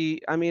can see,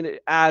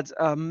 it adds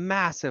a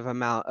massive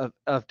amount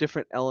of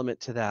different element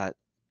to that.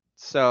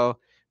 So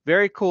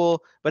very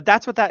cool. But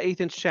that's what that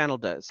 1/8 inch channel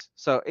does.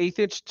 So 1/8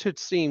 inch to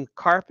seam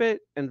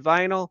carpet and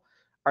vinyl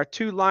are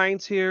 2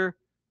 lines here.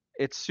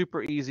 It's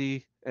super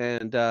easy.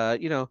 And,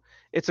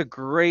 it's a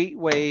great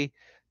way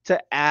to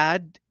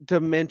add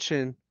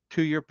dimension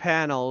to your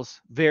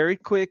panels very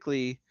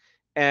quickly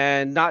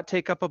and not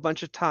take up a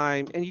bunch of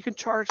time. And you can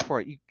charge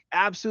for it. You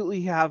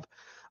absolutely have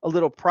a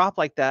little prop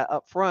like that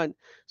up front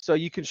so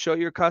you can show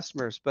your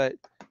customers. But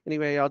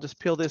anyway, I'll just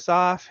peel this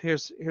off.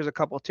 Here's a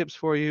couple of tips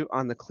for you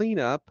on the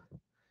cleanup.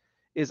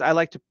 Is I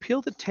like to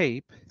peel the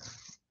tape,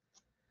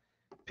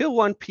 peel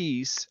one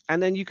piece,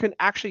 and then you can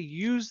actually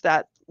use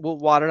that. We'll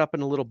wad it up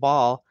in a little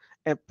ball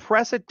and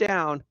press it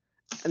down,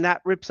 and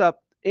that rips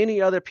up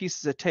any other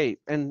pieces of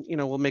tape. And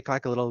we'll make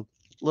like a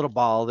little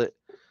ball that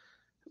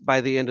by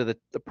the end of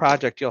the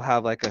project you'll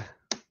have like a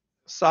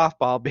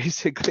softball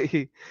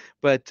basically,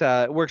 but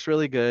it works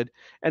really good.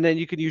 And then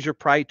you can use your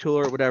pry tool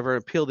or whatever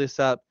and peel this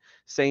up.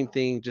 Same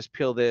thing, just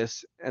peel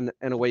this and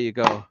away you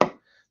go.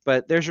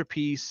 But there's your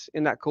piece.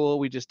 Isn't that cool?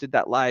 We just did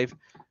that live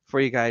for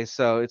you guys.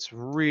 So it's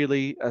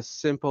really a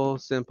simple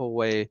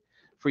way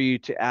for you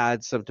to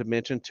add some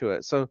dimension to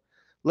it. So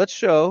let's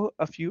show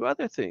a few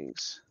other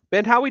things.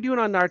 Ben, how are we doing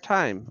on our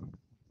time?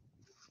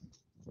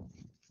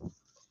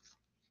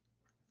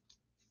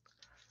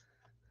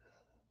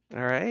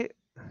 All right.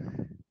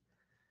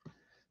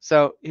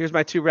 So here's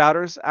my 2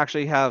 routers. I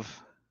actually have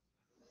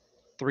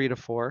 3 to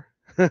 4.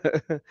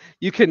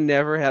 You can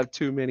never have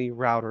too many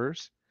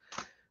routers.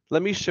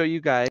 Let me show you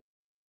guys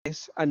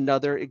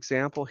another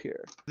example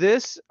here.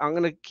 This, I'm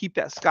going to keep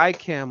that sky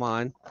cam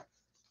on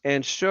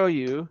and show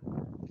you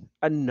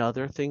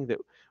another thing that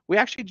we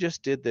actually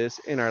just did this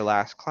in our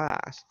last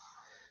class.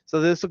 So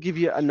this will give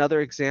you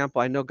another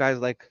example. I know guys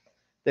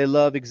they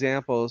love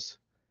examples.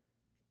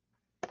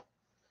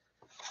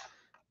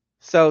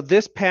 So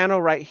this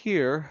panel right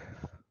here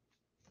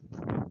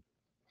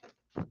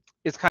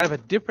is kind of a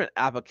different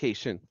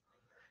application.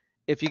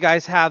 If you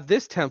guys have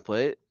this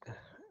template,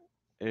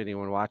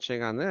 anyone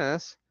watching on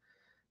this,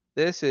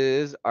 this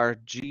is our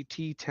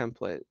GT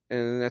template,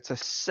 and that's a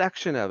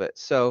section of it.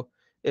 So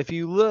if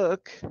you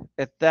look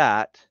at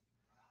that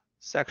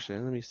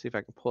section, let me see if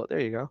I can pull it. There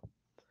you go.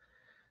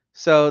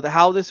 So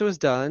how this was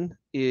done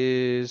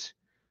is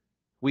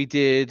we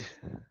did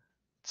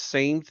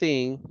same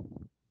thing,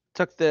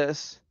 took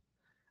this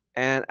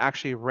and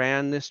actually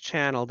ran this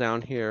channel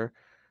down here,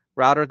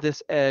 routed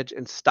this edge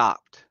and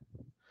stopped.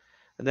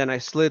 And then I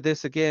slid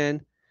this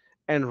again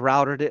and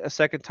routed it a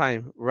second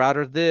time,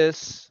 routed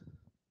this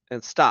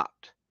and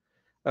stopped.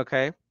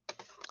 Okay.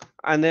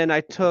 And then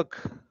I took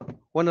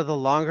one of the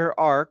longer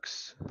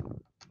arcs.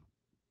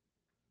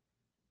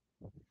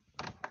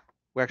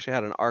 We actually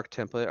had an arc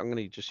template. I'm going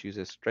to just use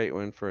a straight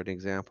one for an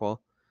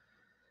example.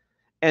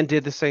 And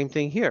did the same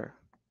thing here.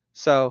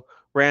 So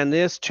ran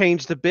this,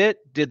 changed the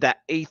bit, did that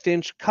 1/8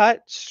 inch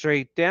cut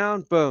straight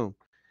down, boom.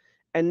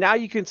 And now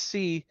you can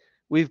see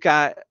we've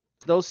got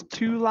those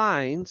two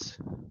lines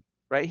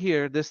right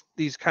here,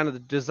 these kind of the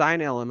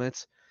design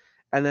elements,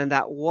 and then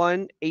that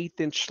 1/8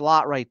 inch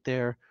slot right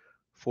there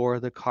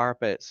for the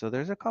carpet. So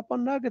there's a couple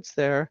nuggets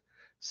there.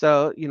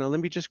 So, let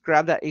me just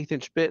grab that 1/8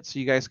 inch bit so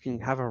you guys can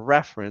have a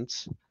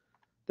reference.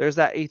 There's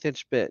that 1/8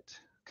 inch bit,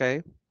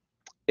 okay?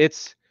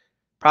 It's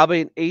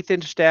probably an 1/8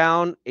 inch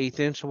down, 1/8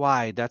 inch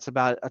wide. That's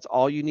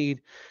all you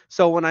need.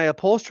 So when I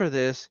upholster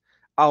this,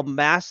 I'll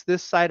mask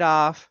this side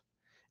off.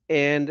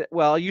 And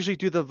well, I'll usually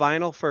do the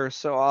vinyl first.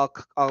 So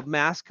I'll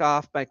mask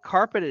off my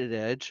carpeted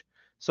edge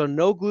so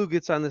no glue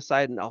gets on the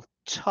side, and I'll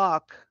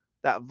tuck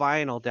that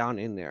vinyl down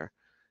in there.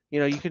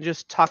 You can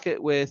just tuck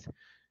it with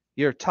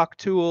your tuck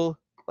tool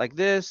like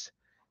this,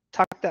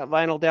 tuck that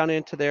vinyl down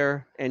into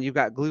there, and you've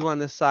got glue on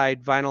this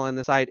side, vinyl on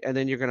the side, and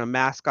then you're going to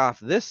mask off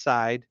this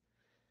side,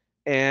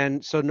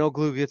 and so no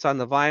glue gets on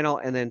the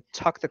vinyl, and then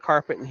tuck the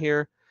carpet in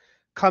here.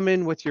 Come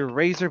in with your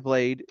razor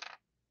blade,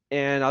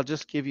 and I'll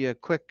just give you a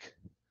quick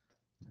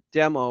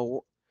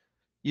demo.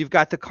 You've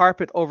got the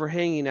carpet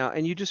overhanging now,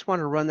 and you just want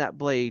to run that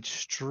blade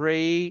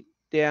straight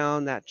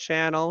down that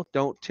channel.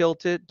 Don't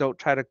tilt it. Don't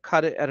try to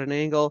cut it at an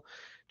angle.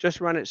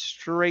 Just run it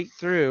straight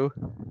through.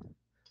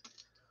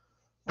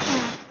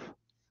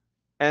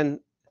 And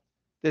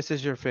this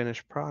is your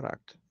finished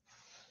product.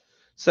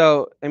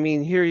 So,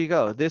 here you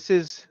go. This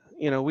is,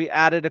 we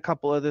added a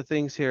couple other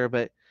things here,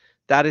 but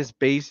that is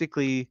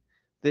basically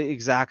the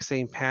exact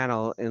same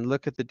panel. And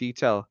look at the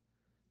detail.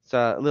 It's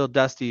a little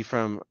dusty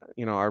from,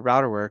 our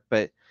router work,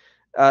 but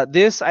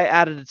this I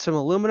added some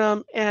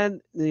aluminum,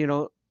 and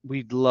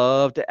we'd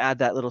love to add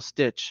that little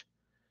stitch,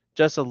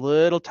 just a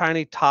little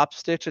tiny top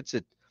stitch. It's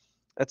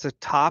a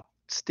top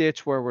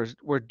stitch where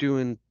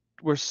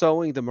we're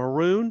sewing the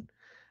maroon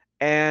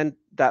and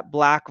that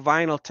black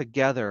vinyl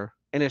together,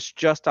 and it's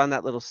just on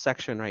that little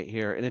section right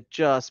here, and it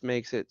just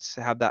makes it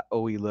have that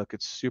OE look.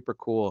 It's super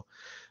cool.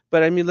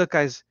 But look,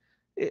 guys,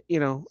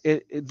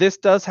 this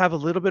does have a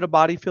little bit of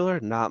body filler,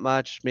 not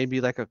much,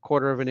 maybe like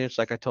 1/4 of an inch,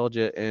 like I told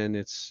you, and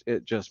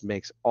it just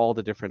makes all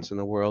the difference in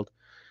the world.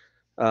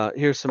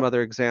 Here's some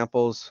other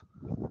examples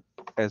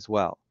as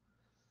well.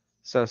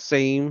 So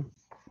same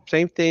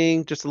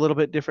thing, just a little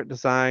bit different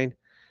design,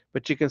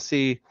 but you can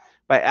see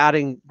by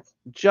adding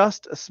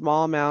just a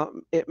small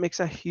amount, it makes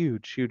a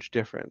huge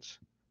difference.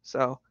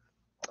 So,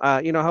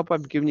 I hope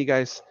I'm giving you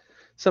guys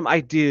some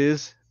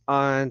ideas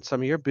on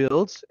some of your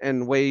builds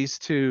and ways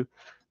to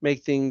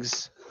make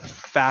things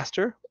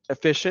faster,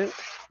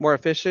 more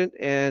efficient,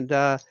 and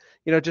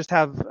just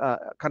have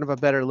kind of a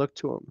better look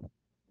to them.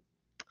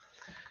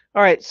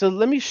 All right, so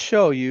let me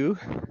show you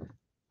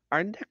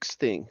our next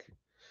thing.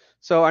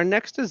 So our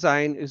next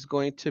design is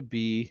going to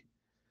be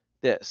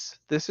this.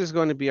 This is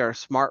going to be our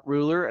smart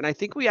ruler, and I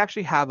think we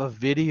actually have a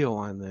video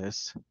on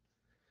this.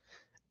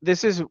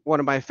 This is one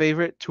of my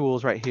favorite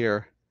tools right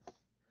here.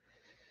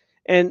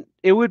 And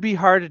it would be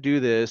hard to do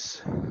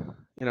this,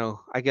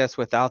 I guess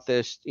without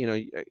this,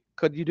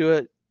 could you do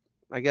it?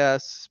 I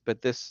guess,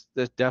 but this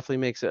definitely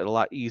makes it a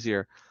lot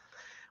easier.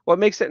 What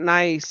makes it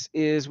nice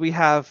is we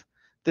have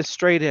the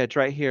straight edge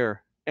right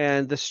here,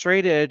 and the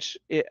straight edge,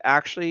 it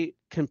actually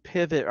can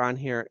pivot on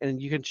here,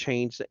 and you can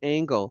change the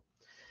angle.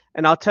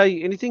 And I'll tell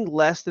you, anything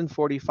less than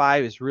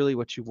 45 is really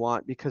what you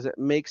want, because it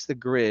makes the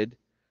grid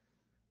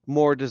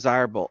more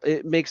desirable.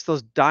 It makes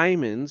those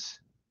diamonds,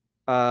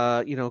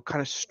 kind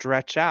of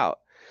stretch out.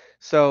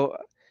 So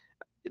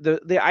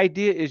the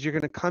idea is you're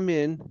going to come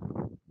in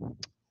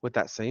with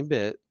that same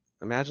bit.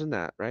 Imagine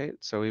that, right?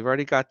 So we've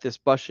already got this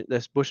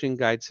bushing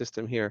guide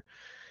system here,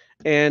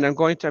 and I'm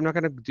not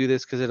going to do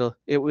this because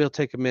it will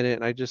take a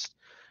minute. And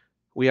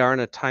we are on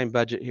a time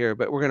budget here,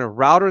 but we're going to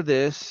router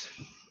this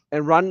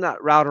and run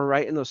that router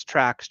right in those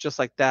tracks, just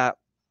like that.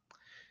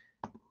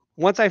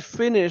 Once I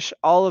finish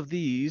all of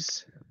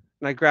these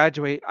and I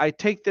graduate, I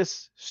take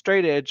this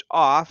straight edge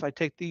off, I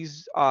take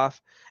these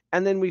off,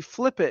 and then we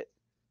flip it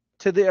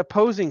to the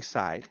opposing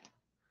side.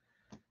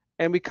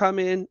 And we come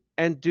in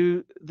and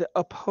do the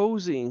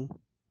opposing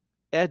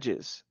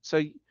edges.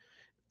 So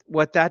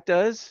what that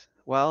does,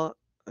 well,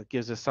 it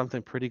gives us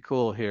something pretty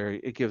cool here.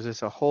 It gives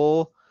us a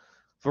whole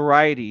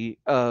variety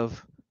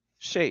of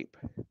shape.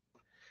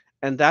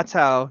 And that's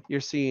how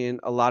you're seeing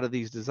a lot of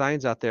these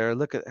designs out there.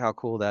 Look at how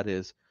cool that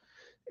is.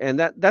 And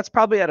that's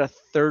probably at a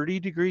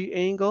 30-degree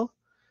angle.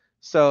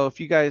 So if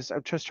you guys,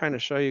 I'm just trying to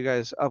show you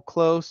guys up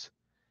close,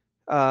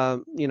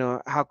 you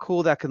know, how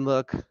cool that can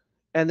look.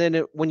 And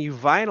then when you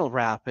vinyl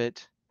wrap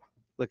it,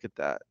 look at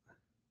that.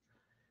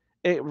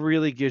 It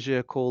really gives you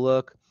a cool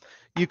look.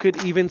 You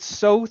could even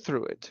sew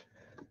through it.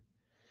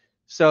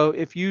 So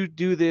if you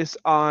do this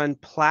on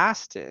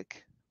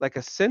plastic, like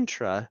a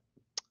Sintra,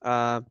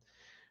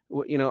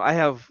 you know, I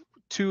have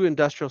 2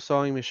 industrial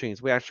sewing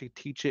machines. We actually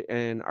teach it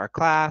in our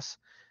class,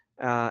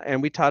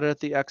 and we taught it at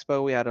the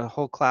expo. We had a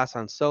whole class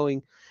on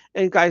sewing.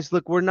 And guys,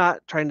 look, we're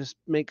not trying to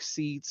make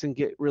seats and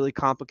get really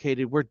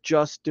complicated. We're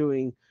just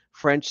doing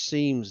French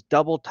seams,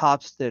 double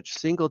top stitch,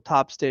 single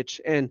top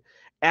stitch, and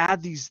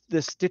add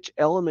the stitch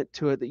element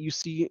to it that you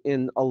see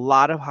in a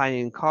lot of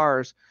high-end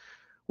cars,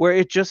 where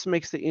it just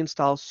makes the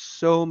install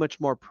so much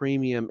more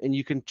premium, and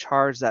you can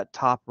charge that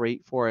top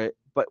rate for it.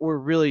 But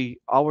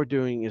all we're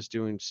doing is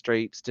doing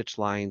straight stitch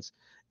lines.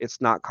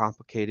 It's not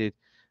complicated.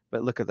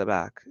 But look at the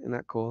back. Isn't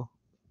that cool?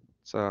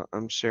 So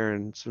I'm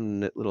sharing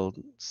some little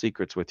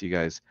secrets with you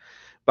guys.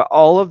 But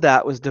all of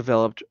that was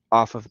developed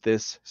off of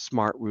this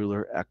Smart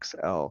Ruler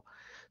XL.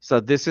 So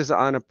this is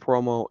on a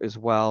promo as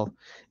well.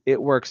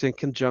 It works in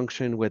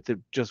conjunction with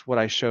just what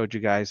I showed you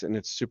guys, and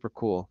it's super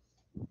cool.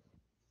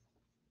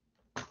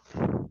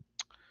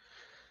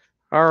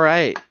 All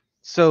right.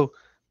 So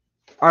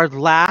our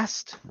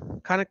last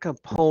kind of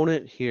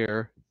component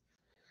here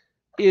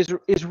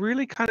is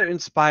really kind of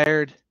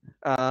inspired,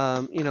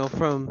 you know,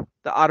 from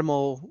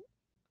the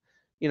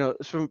you know,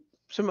 from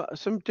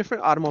some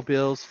different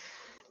automobiles,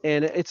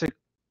 and it's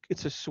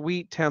a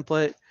sweet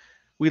template.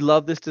 We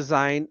love this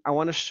design. I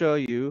want to show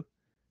you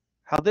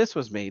how this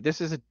was made. This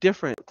is a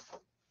different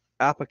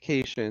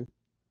application,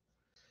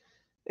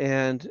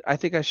 and I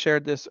think I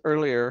shared this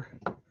earlier,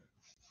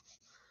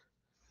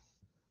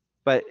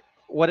 but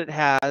what it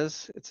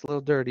has, it's a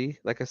little dirty.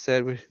 Like I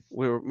said,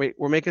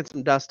 we're making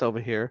some dust over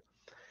here,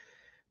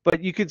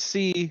 but you could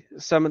see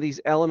some of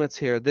these elements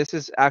here. This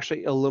is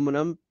actually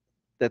aluminum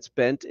that's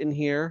bent in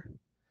here.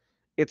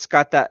 It's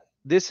got that.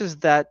 This is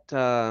that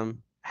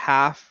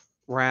half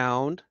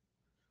round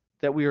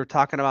that we were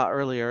talking about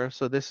earlier.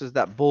 So this is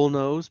that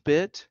bullnose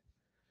bit.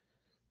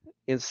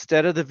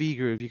 Instead of the V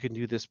groove, you can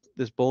do this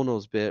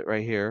bullnose bit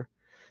right here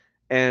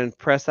and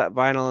press that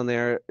vinyl in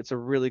there. It's a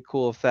really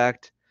cool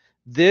effect.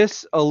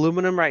 This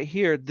aluminum right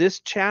here, this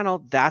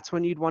channel, that's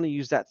when you'd want to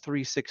use that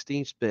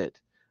 3/16 bit,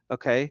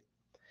 okay?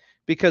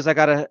 Because I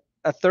got a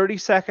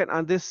 30-second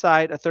on this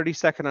side, a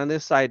 30-second on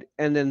this side,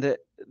 and then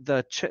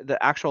the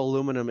actual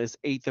aluminum is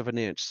 1/8 of an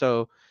inch.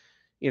 So,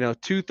 you know,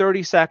 2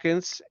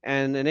 30-seconds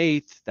and an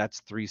 1/8,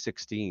 that's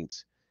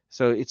 3/16.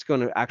 So it's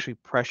going to actually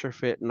pressure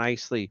fit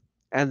nicely.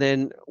 And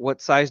then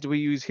what size do we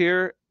use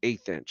here?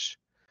 1/8 inch.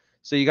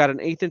 So you got an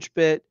 1/8 inch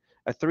bit,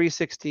 a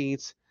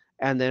 3/16,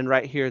 and then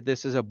right here,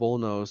 this is a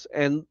bullnose.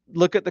 And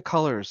look at the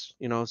colors,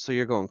 you know, so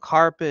you're going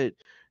carpet,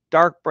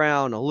 dark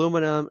brown,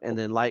 aluminum, and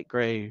then light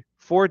gray.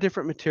 4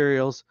 different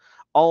materials,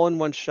 all in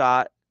one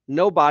shot,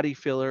 no body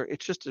filler.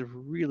 It's just a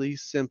really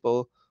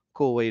simple,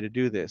 cool way to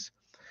do this.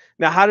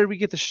 Now, how did we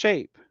get the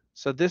shape?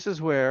 So this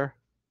is where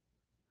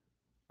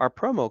our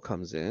promo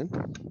comes in.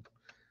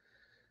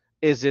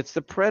 It's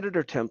the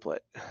Predator template.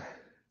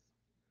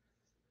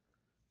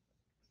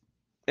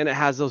 And it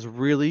has those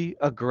really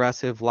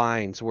aggressive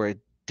lines where it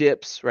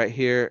dips right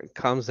here, it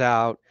comes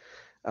out.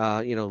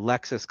 You know,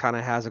 Lexus kind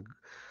of has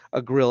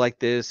a grill like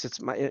this.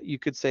 You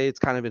could say it's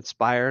kind of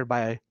inspired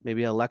by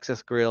maybe a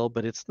Lexus grill,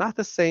 but it's not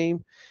the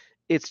same.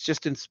 It's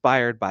just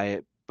inspired by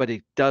it, but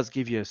it does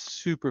give you a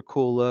super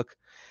cool look.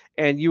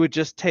 And you would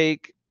just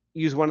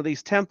use one of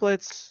these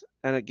templates,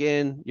 and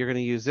again, you're going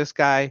to use this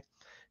guy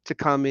to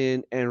come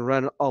in and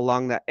run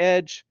along that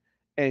edge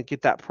and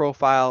get that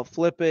profile,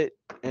 flip it,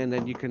 and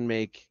then you can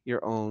make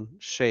your own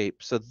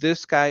shape. So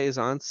this guy is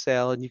on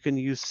sale, and you can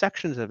use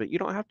sections of it. You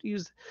don't have to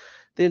use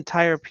the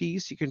entire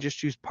piece. You can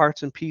just use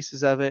parts and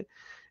pieces of it.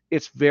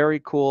 It's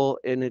very cool,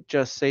 and it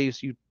just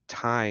saves you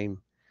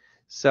time.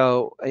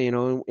 So, you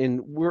know,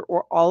 and we're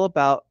all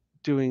about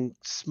doing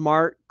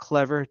smart,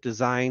 clever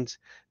designs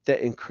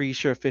that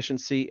increase your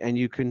efficiency, and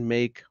you can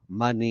make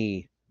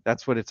money.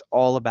 That's what it's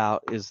all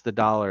about, is the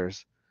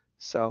dollars.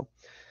 So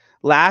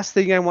last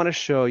thing I want to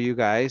show you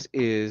guys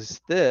is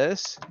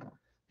this.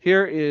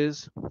 Here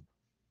is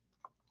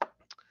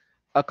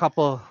a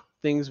couple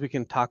things we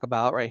can talk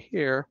about right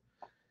here.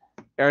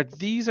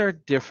 These are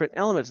different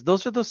elements.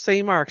 Those are those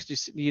same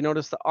arcs. You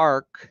notice the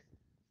arc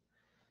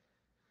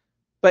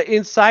But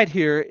inside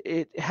here,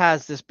 it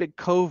has this big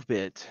cove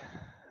bit.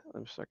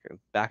 I'm just going to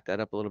back that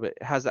up a little bit.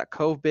 It has that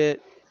cove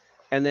bit,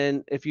 and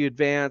then if you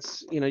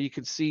advance, you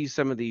can see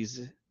some of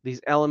these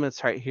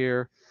elements right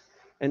here,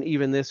 and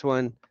even this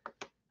one.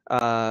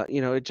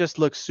 It just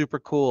looks super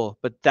cool.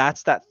 But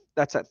that's that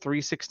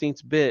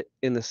 3/16 bit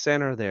in the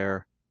center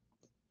there.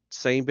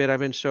 Same bit I've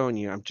been showing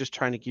you. I'm just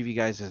trying to give you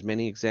guys as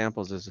many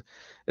examples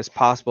as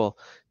possible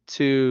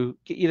to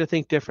get you to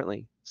think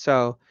differently.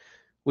 So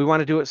we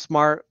want to do it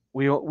smart.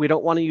 We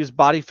don't want to use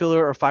body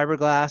filler or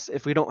fiberglass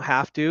if we don't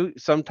have to.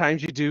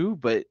 Sometimes you do,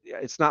 but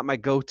it's not my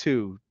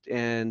go-to.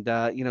 And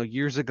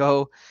years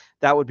ago,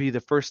 that would be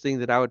the first thing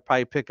that I would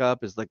probably pick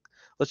up is like,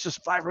 let's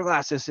just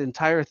fiberglass this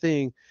entire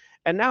thing.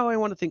 And now I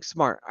want to think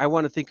smart. I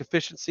want to think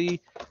efficiency.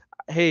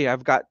 Hey,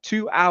 I've got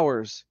 2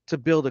 hours to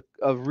build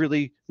a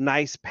really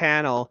nice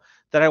panel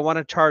that I want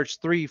to charge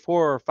 $300, $400,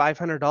 or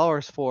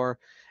 $500 for,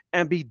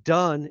 and be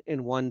done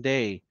in one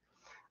day.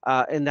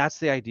 And that's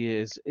the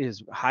idea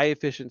is high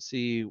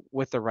efficiency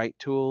with the right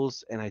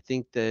tools. And I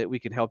think that we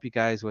can help you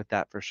guys with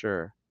that for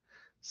sure.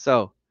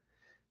 So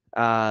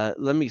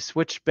let me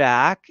switch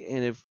back.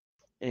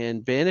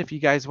 And Ben, if you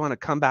guys want to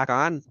come back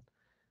on,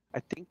 I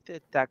think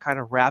that kind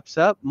of wraps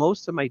up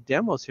most of my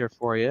demos here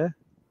for you.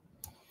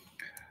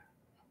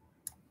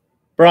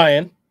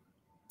 Bryan.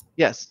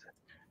 Yes.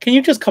 Can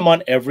you just come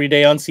on every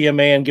day on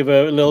CMA and give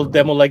a little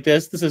demo like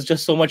this? This is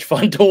just so much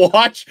fun to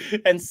watch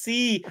and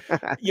see,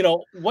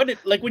 what it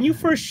like when you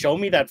first show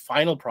me that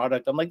final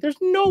product. I'm like, there's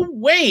no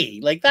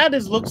way. Like that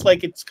looks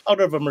like it's out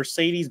of a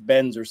Mercedes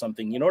Benz or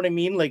something. You know what I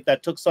mean? Like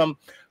that took some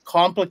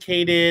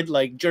complicated,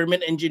 like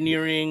German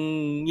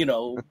engineering,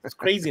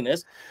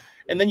 craziness.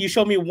 And then you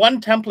show me one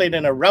template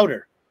and a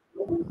router.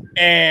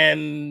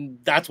 And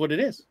that's what it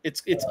is.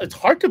 It's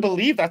hard to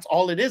believe that's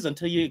all it is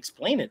until you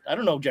explain it. I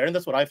don't know, Jaron.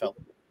 That's what I felt.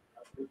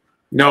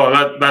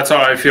 No, that's how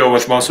I feel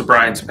with most of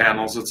Bryan's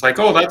panels. It's like,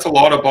 oh, that's a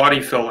lot of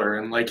body filler.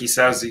 And like he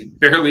says, he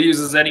barely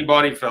uses any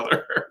body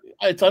filler.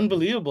 It's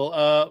unbelievable.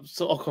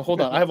 Okay,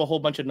 hold on. I have a whole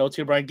bunch of notes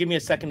here, Bryan. Give me a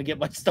second to get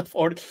my stuff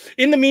ordered.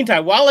 In the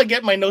meantime, while I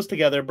get my notes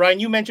together, Bryan,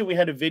 you mentioned we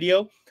had a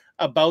video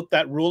about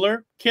that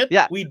ruler kit.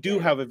 Yeah. We do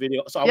have a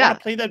video. So I want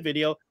to play that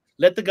video.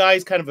 Let the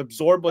guys kind of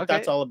absorb what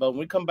that's all about. When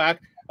we come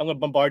back, I'm going to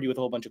bombard you with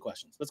a whole bunch of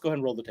questions. Let's go ahead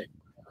and roll the tape.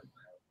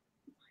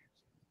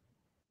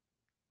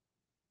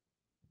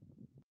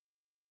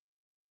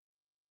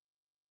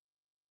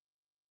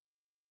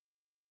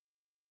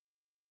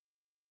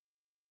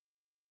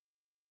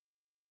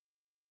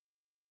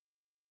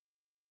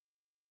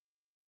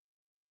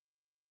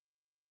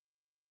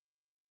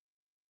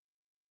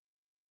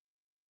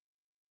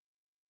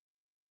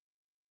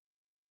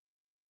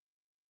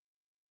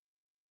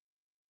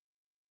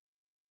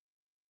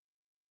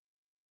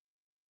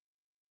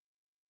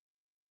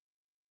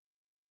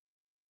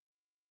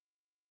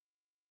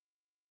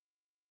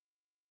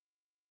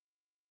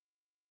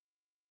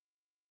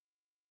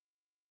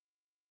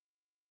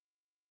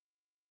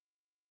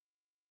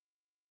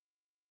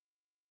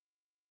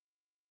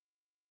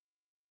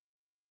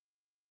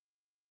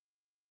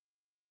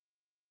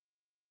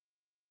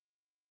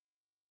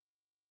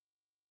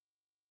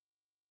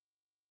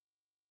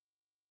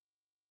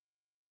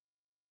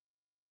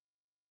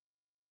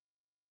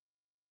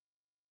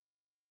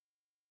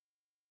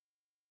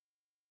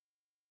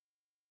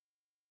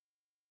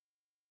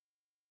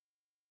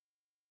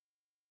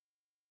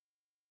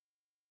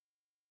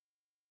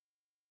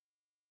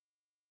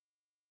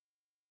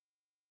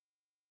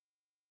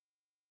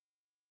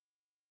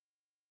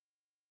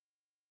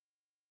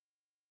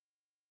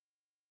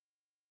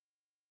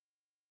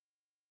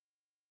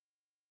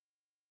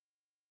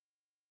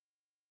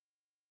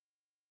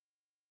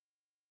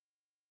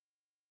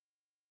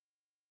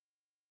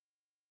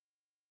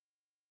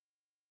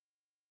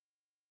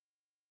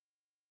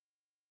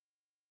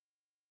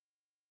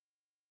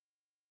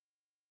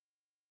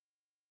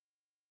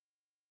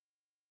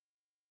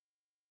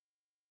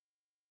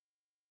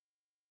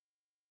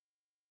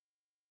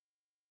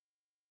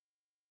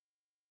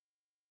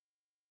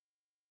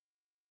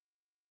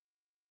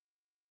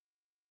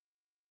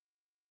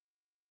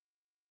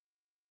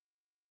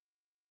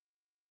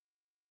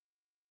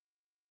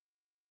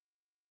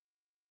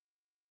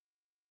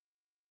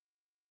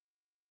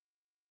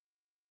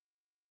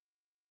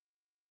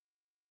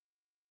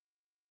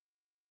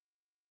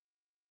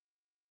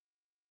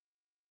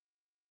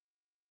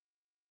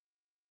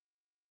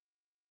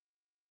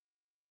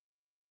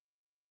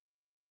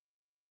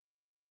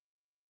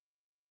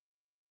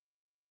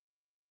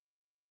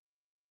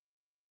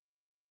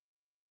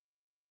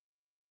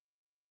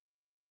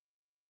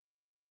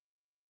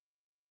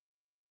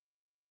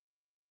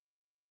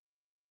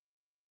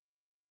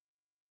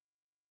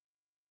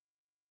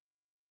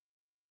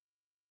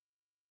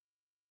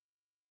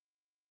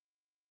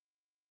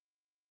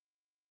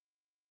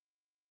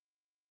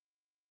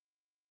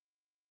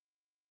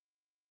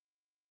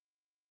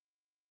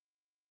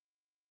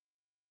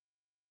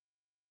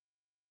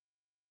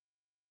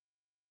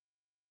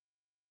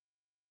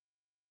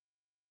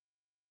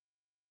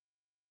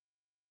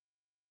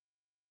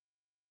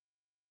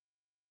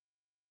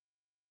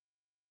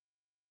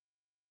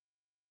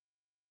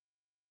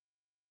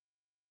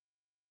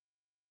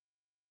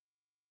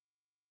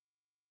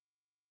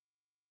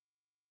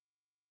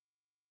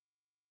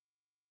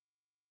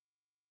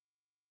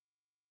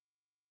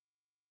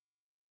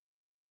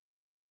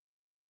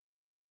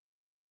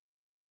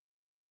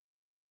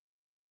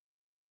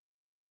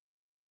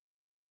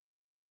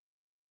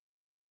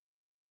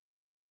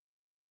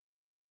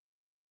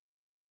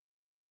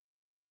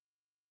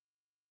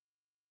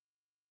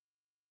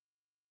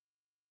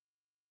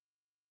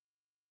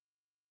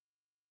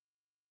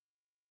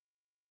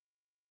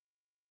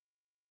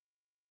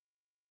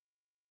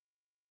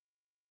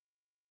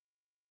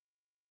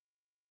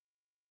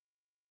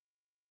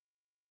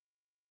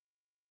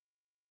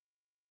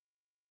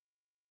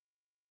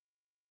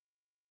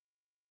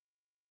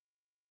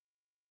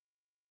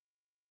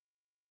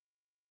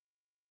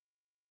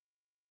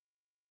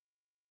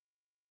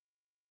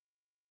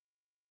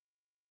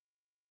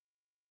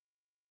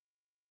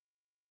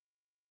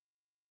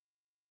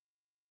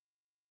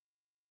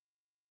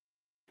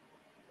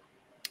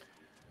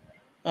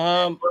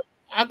 I'm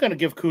gonna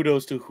give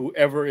kudos to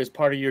whoever is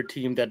part of your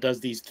team that does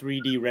these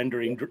 3D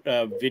rendering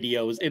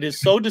videos. It is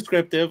so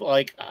descriptive.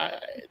 Like,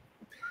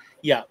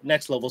 yeah,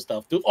 next level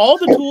stuff. Do all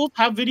the tools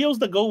have videos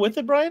that go with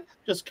it, Brian?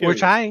 Just We're curious.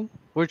 trying.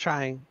 We're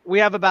trying. We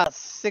have about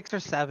 6 or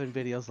 7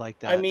 videos like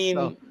that. I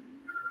mean,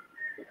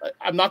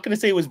 I'm not going to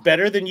say it was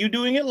better than you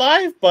doing it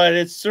live, but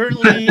it's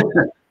certainly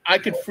I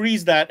could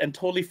freeze that and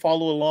totally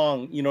follow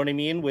along. You know what I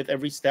mean, with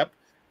every step,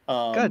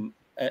 Good.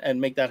 and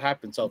make that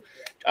happen. So,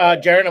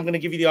 Jared, I'm going to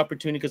give you the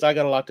opportunity because I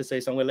got a lot to say,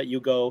 so I'm going to let you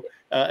go.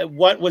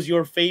 What was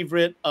your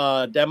favorite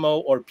demo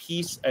or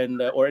piece,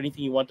 and or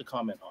anything you want to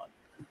comment on?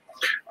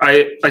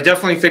 I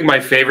definitely think my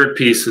favorite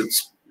piece,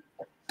 it's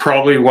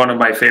probably one of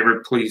my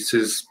favorite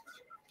pieces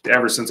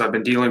ever since I've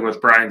been dealing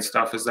with Bryan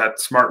stuff, is that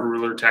smart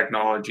ruler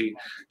technology.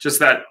 Just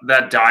that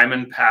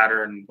diamond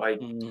pattern,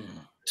 like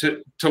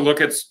to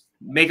look at,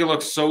 make it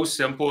look so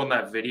simple in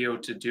that video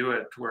to do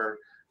it, where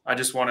I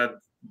just want to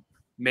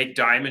make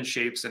diamond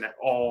shapes in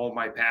all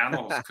my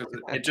panels, because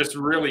it just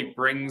really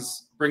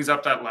brings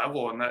up that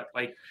level. And that,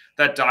 like,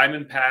 that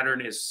diamond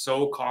pattern is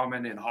so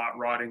common in hot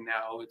rodding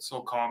now. It's so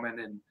common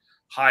in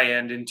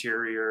high-end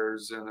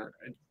interiors, and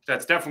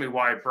that's definitely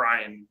why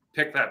Bryan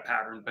picked that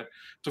pattern. But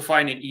to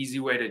find an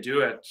easy way to do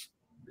it,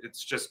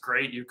 it's just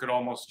great. You could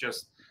almost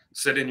just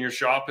sit in your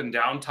shop in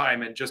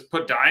downtime and just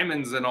put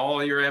diamonds in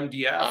all your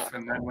MDF,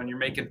 and then when you're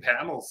making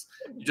panels,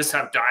 you just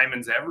have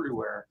diamonds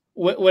everywhere.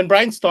 When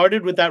Bryan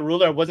started with that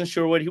ruler, I wasn't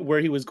sure where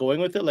he was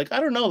going with it. Like, I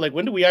don't know, like,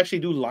 when do we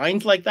actually do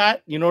lines like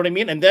that? You know what I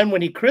mean? And then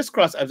when he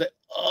crisscrossed, I was like,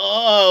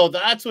 oh,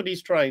 that's what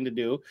he's trying to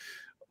do.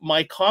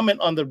 My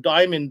comment on the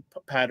diamond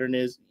pattern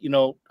is, you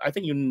know, I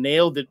think you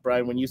nailed it,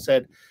 Bryan, when you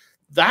said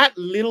that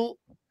little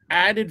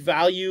added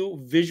value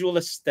visual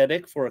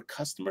aesthetic for a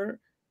customer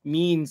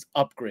means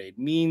upgrade,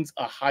 means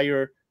a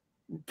higher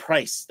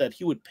price that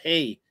he would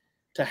pay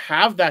to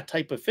have that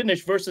type of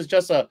finish versus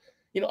just a,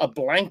 you know, a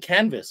blank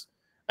canvas.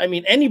 I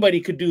mean, anybody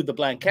could do the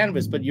blank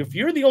canvas, but if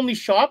you're the only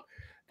shop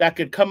that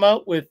could come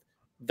out with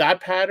that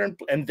pattern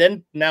and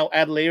then now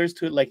add layers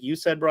to it, like you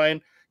said,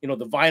 Bryan, you know,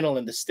 the vinyl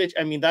and the stitch,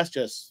 I mean, that's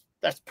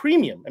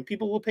premium, and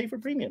people will pay for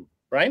premium,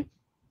 right?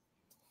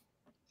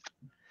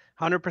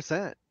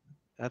 100%.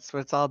 That's what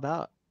it's all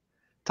about.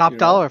 Top You know?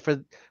 dollar for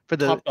the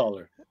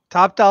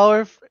top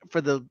dollar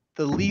for the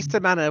least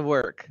amount of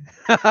work.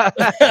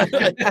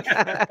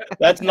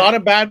 That's not a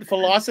bad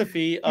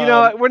philosophy. You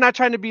know, we're not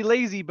trying to be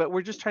lazy, but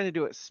we're just trying to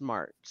do it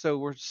smart.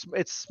 So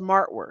it's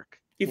smart work.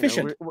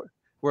 Efficient. You know,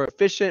 we're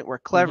efficient. We're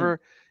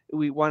clever.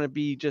 We want to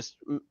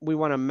we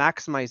want to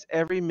maximize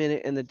every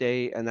minute in the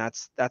day, and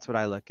that's what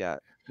I look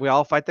at. We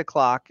all fight the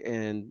clock,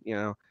 and, you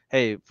know,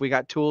 hey, if we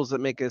got tools that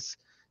make us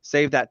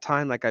save that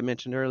time, like I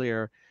mentioned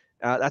earlier,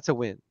 that's a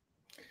win.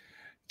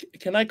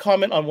 Can I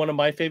comment on one of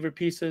my favorite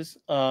pieces?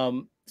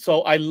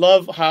 So I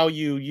love how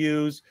you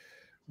use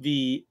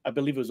I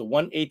believe it was a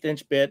 1/8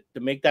 inch bit to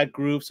make that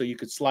groove, so you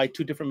could slide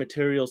 2 different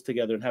materials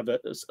together and have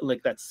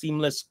like that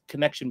seamless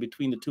connection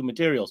between the 2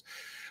 materials.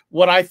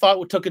 What I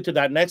thought took it to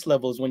that next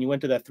level is when you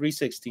went to that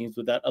 3/16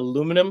 with that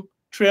aluminum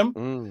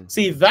trim.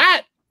 See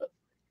that,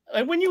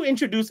 and when you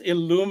introduce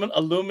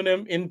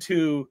aluminum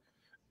into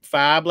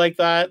fab like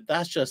that,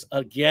 that's just,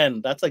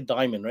 again, that's like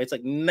diamond, right? It's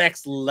like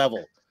next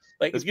level.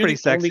 Like, it's if you're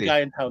pretty the only sexy guy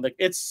in town, like,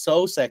 it's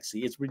so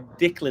sexy. It's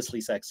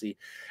ridiculously sexy.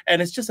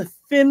 And it's just a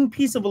thin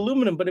piece of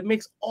aluminum, but it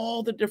makes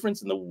all the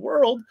difference in the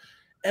world.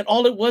 And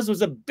all it was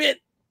a bit.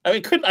 I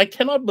mean, I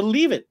cannot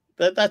believe it.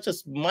 That's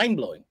just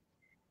mind-blowing.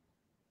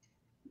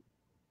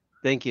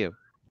 Thank you.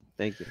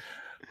 Thank you.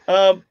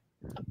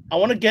 I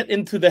want to get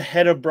into the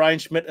head of Bryan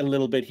Schmitt a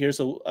little bit here.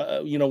 So,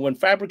 you know, when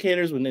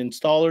fabricators, when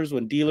installers,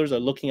 when dealers are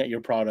looking at your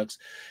products,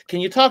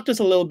 can you talk to us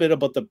a little bit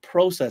about the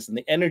process and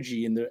the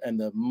energy and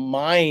the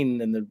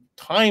mind and the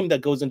time that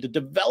goes into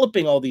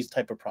developing all these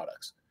type of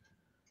products?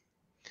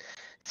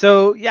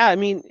 So, yeah, I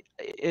mean,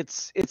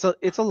 it's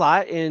a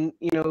lot. And,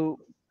 you know,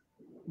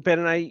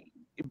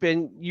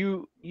 Ben,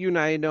 you and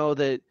I know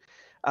that,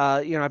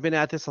 you know, I've been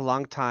at this a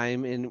long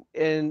time, and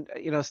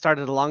you know,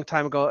 started a long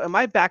time ago. And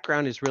my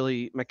background is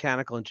really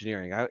mechanical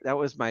engineering. That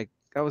was going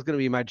to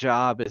be my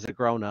job as a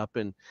grown up,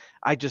 and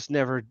I just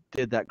never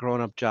did that grown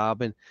up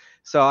job. And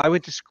so I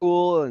went to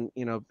school, and,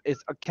 you know,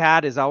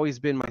 CAD has always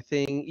been my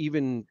thing,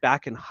 even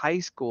back in high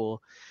school.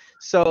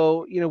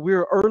 So, you know, we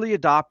were early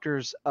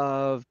adopters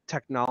of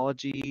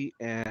technology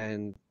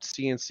and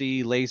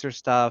CNC laser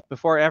stuff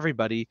before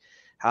everybody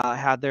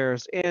had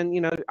theirs. And, you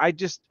know, I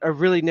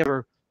really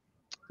never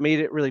made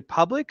it really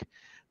public,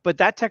 but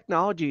that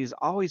technology has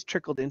always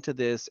trickled into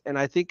this. And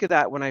I think of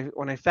that when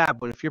I fab,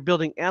 but if you're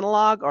building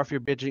analog or if you're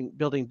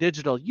building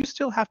digital, you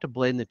still have to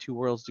blend the 2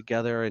 worlds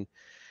together. And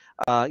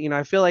you know,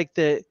 I feel like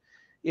that,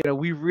 you know,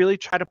 we really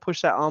try to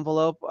push that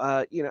envelope,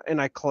 you know,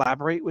 and I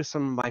collaborate with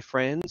some of my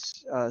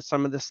friends.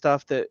 Some of the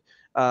stuff that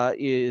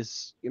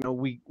is, you know,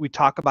 we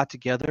talk about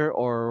together,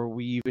 or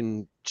we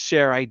even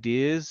share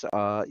ideas,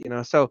 you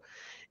know. So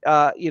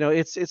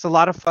it's a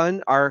lot of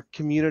fun. Our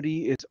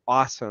community is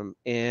awesome,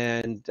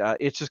 and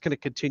it's just going to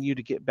continue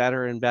to get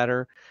better and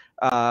better.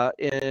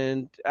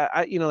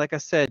 Like I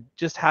said,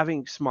 just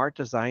having smart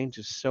design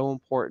is so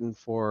important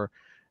for,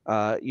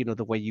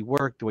 the way you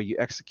work, the way you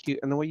execute,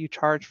 and the way you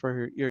charge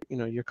for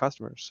your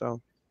customers.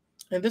 So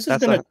And this is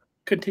that's going to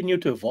continue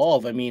to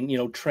evolve. I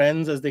mean,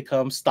 trends as they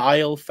come,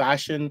 style,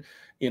 fashion,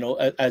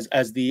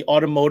 as the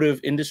automotive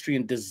industry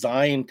and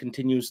design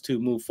continues to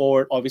move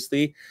forward,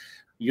 obviously,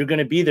 you're going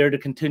to be there to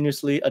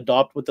continuously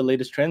adopt what the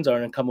latest trends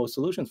are and come up with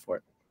solutions for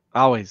it.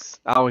 always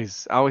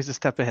a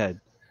step ahead.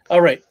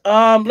 All right.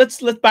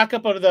 Let's back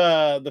up out of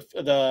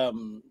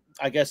the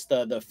I guess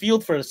the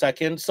field for a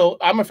second. So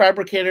I'm a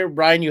fabricator,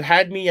 Bryan. You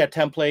had me at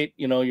template.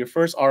 Your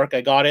first arc,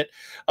 I got it.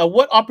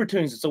 What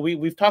opportunities? So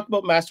we've talked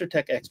about Master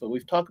Tech Expo.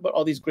 We've talked about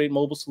all these great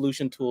mobile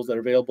solution tools that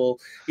are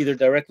available either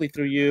directly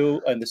through you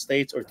in the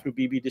States or through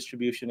BB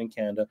distribution in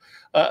Canada.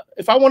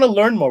 If I want to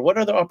learn more, what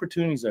other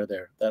opportunities are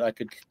there that I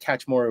could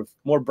catch more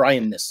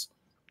Bryanness?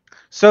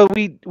 So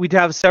we'd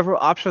have several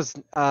options.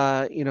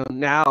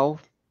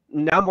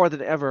 Now more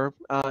than ever,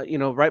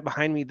 right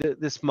behind me,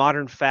 this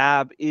modern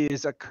fab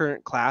is a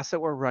current class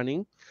that we're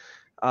running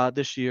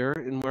this year,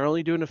 and we're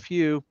only doing a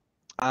few.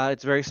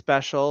 It's very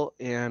special,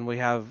 and we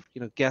have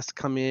guests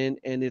come in,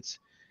 and it's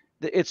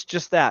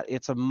just that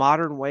it's a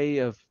modern way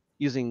of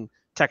using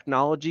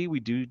technology.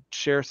 We do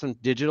share some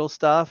digital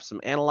stuff,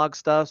 some analog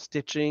stuff,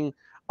 stitching,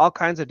 all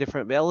kinds of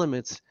different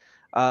elements,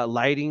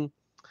 lighting.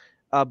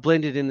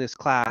 Blended in this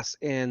class,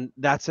 and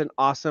that's an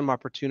awesome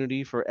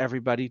opportunity for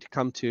everybody to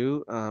come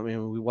to.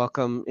 And we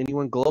welcome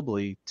anyone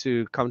globally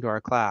to come to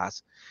our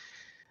class.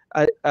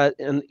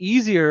 An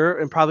easier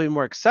and probably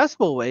more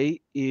accessible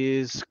way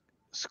is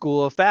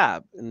School of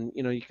Fab, and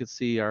you can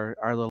see our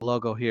little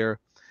logo here.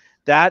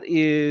 That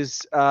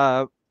is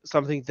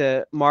something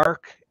that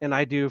Mark and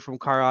I do from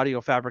Car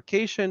Audio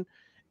Fabrication,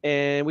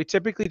 and we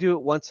typically do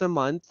it once a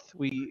month.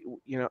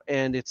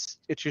 And it's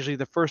usually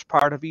the first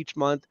part of each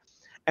month,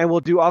 and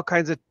we'll do all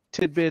kinds of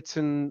tidbits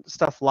and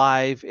stuff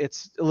live.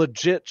 It's a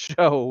legit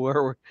show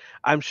where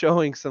I'm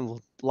showing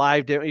some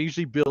live demo. I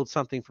usually build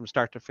something from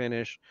start to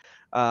finish,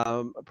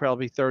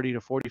 probably 30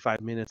 to 45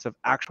 minutes of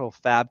actual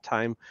fab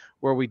time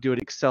where we do it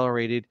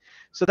accelerated.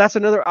 So that's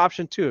another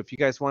option too. If you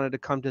guys wanted to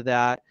come to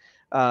that,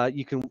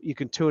 you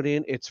can tune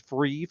in. It's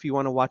free if you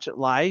want to watch it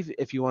live.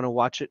 If you want to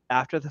watch it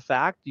after the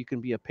fact, you can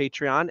be a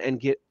Patreon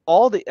and get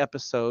all the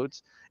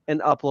episodes and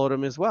upload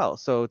them as well.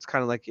 So it's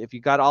kind of like if you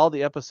got all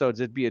the episodes,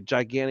 it'd be a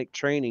gigantic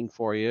training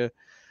for you.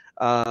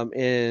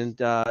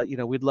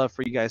 We'd love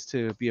for you guys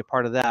to be a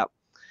part of that.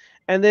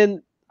 And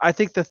then I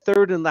think the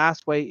third and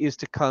last way is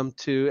to come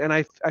to, and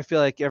I feel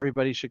like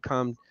everybody should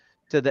come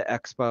to the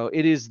expo.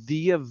 It is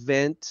the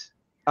event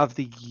of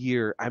the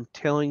year. I'm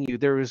telling you,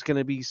 there is going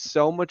to be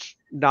so much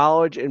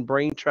knowledge and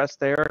brain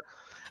trust there.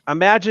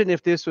 Imagine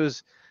if this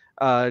was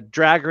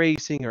drag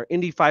racing or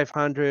Indy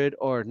 500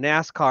 or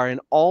NASCAR,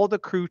 and all the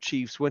crew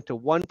chiefs went to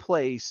one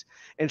place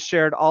and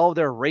shared all of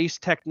their race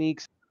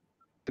techniques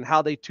and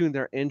how they tune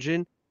their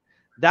engine.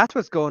 That's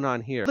what's going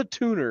on here. The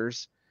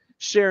tuners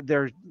shared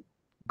their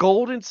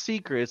golden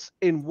secrets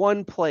in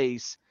one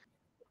place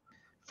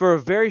for a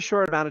very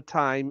short amount of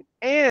time,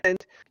 and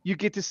you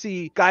get to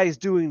see guys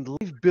doing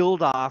live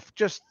build off,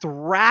 just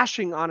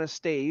thrashing on a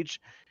stage.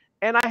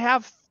 And I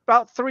have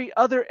about 3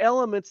 other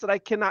elements that I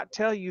cannot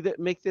tell you that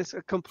make this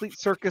a complete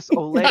circus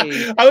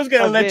Olay. I was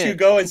going to let you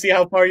go and see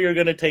how far you're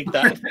going to take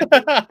that.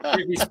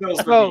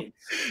 So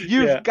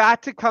you've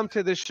got to come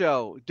to the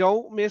show.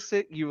 Don't miss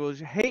it. You will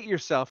hate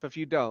yourself if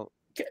you don't.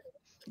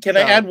 Can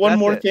I add one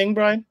more thing,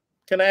 Bryan?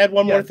 Can I add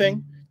one more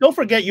thing? Don't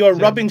forget you are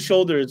rubbing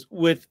shoulders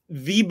with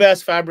the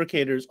best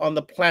fabricators on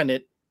the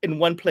planet in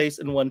one place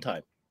in one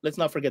time. Let's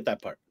not forget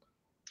that part.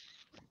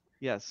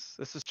 Yes,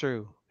 this is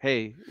true.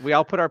 Hey, we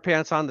all put our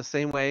pants on the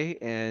same way,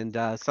 and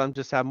some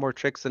just have more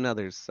tricks than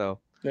others. So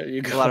there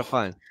you go. It's a lot of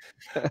fun.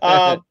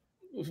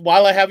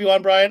 While I have you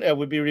on, Bryan, I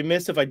would be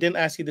remiss if I didn't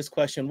ask you this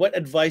question. What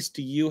advice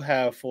do you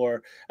have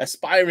for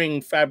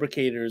aspiring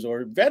fabricators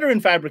or veteran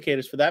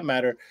fabricators, for that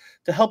matter,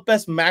 to help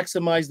best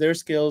maximize their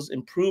skills,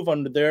 improve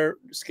on their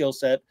skill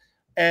set,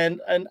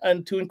 and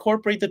to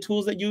incorporate the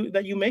tools that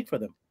you make for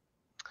them?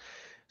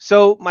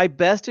 So my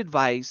best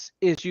advice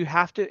is you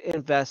have to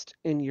invest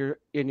in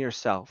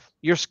yourself.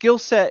 Your skill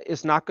set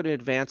is not going to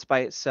advance by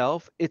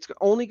itself. It's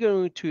only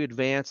going to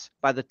advance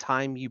by the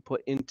time you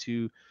put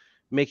into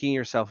making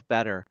yourself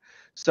better.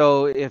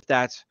 So if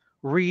that's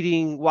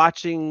reading,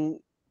 watching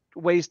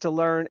ways to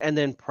learn, and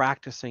then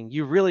practicing,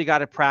 you really got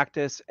to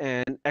practice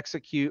and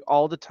execute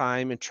all the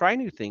time and try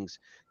new things.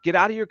 Get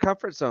out of your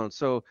comfort zone.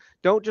 So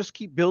don't just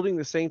keep building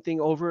the same thing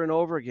over and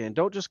over again.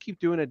 Don't just keep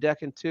doing a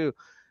deck and two.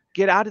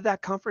 Get out of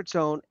that comfort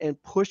zone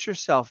and push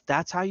yourself.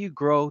 That's how you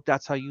grow.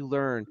 That's how you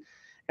learn.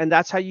 And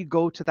that's how you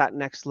go to that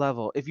next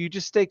level. If you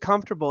just stay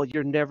comfortable,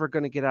 you're never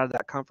going to get out of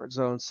that comfort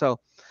zone. So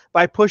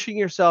by pushing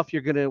yourself,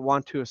 you're going to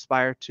want to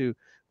aspire to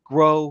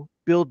grow,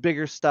 build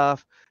bigger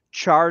stuff,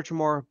 charge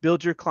more,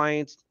 build your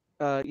clients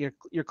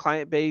your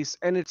client base,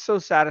 and it's so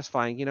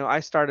satisfying. You know, I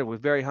started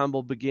with very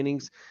humble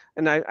beginnings,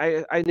 and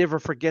I never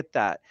forget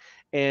that.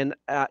 And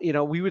you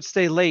know, we would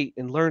stay late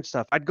and learn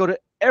stuff. I'd go to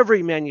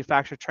every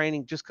manufacturer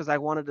training just because I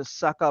wanted to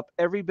suck up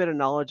every bit of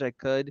knowledge I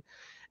could.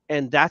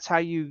 And that's how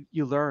you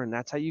learn.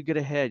 That's how you get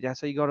ahead.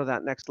 That's how you go to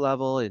that next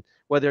level. And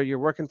whether you're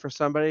working for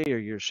somebody or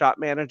you're a shop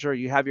manager, or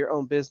you have your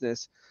own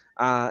business,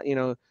 you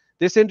know,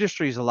 this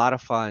industry is a lot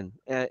of fun.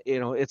 You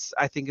know,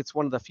 I think it's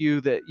one of the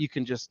few that you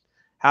can just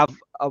have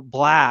a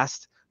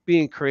blast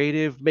being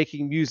creative,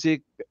 making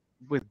music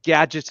with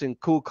gadgets and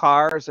cool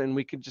cars, and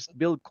we can just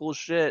build cool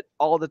shit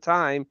all the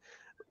time.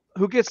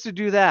 Who gets to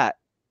do that?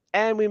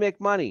 And we make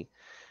money.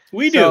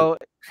 We So,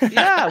 do.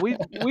 yeah, we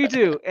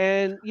do.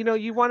 And you know,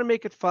 you want to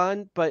make it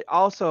fun, but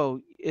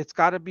also it's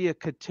got to be a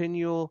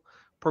continual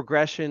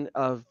progression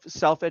of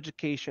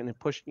self-education and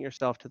pushing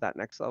yourself to that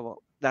next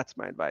level. That's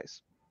my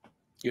advice.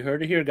 You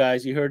heard it here,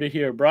 guys. You heard it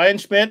here. Bryan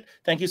Schmitt,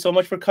 thank you so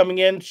much for coming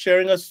in,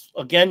 sharing us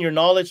again your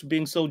knowledge,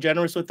 being so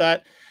generous with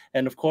that,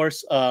 and of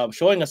course,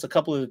 showing us a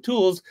couple of the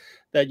tools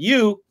that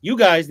you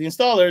guys, the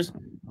installers,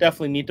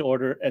 definitely need to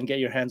order and get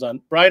your hands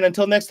on. Bryan,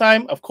 until next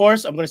time, of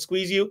course, I'm going to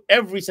squeeze you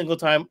every single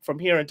time from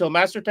here until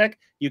Master Tech.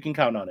 You can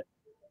count on it.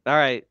 All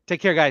right.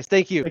 Take care, guys.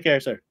 Thank you. Take care,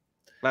 sir.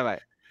 Bye-bye.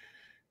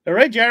 All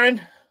right, Jaron.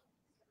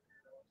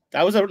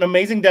 That was an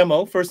amazing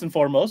demo, first and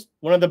foremost.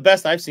 One of the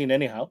best I've seen,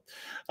 anyhow.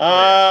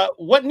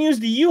 What news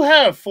do you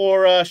have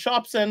for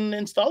shops and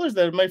installers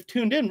that might have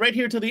tuned in right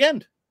here to the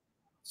end?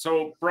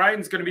 So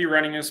Bryan's going to be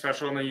running a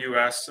special in the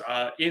US.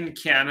 In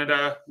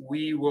Canada,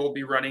 we will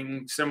be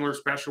running similar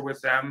special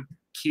with them.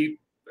 Keep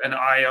an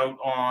eye out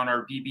on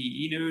our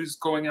BBE news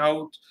going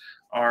out,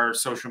 our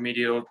social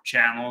media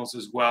channels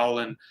as well.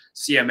 And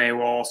CMA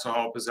will also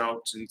help us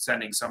out in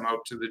sending some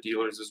out to the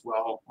dealers as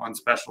well on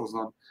specials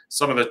on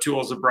some of the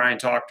tools that Bryan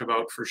talked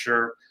about, for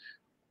sure.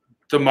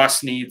 The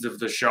must needs of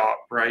the shop,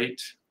 right?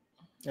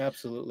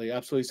 Absolutely,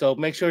 absolutely. So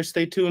make sure to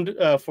stay tuned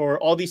for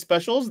all these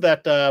specials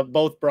that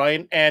both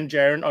Bryan and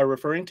Jaron are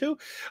referring to.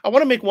 I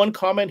want to make one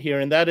comment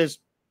here, and that is,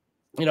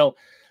 you know,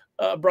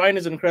 Bryan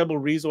is an incredible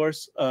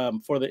resource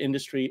for the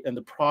industry, and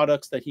the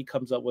products that he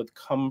comes up with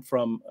come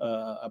from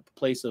a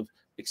place of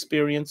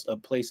experience, a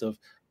place of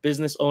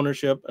business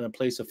ownership, and a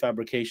place of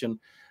fabrication.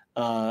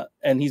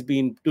 And he's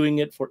been doing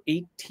it for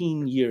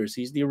 18 years.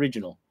 He's the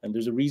original, and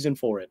there's a reason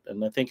for it.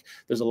 And I think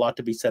there's a lot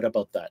to be said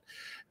about that.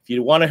 If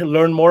you want to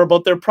learn more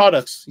about their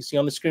products, you see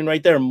on the screen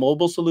right there,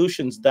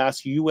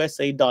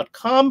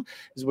 mobilesolutions-usa.com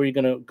is where you're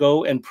going to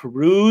go and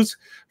peruse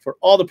for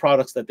all the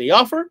products that they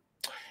offer.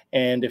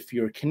 And if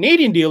you're a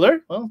Canadian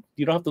dealer, well,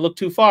 you don't have to look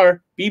too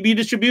far.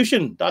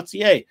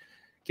 bbdistribution.ca.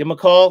 Give them a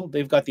call.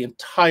 They've got the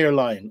entire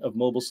line of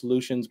Mobile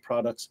Solutions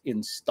products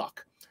in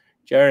stock.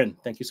 Jaron,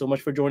 thank you so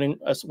much for joining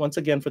us once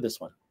again for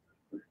this one.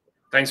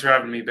 Thanks for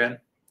having me, Ben.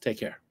 Take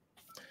care.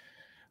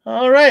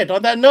 All right.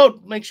 On that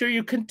note, make sure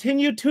you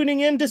continue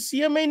tuning in to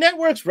CMA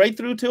Networks right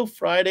through till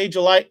Friday,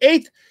 July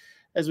 8th,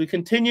 as we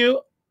continue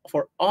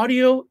for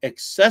audio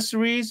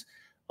accessories,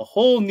 a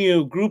whole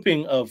new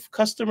grouping of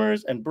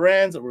customers and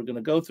brands that we're going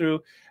to go through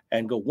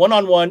and go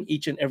one-on-one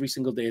each and every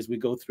single day as we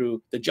go through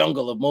the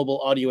jungle of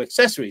mobile audio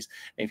accessories.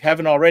 And if you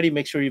haven't already,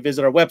 make sure you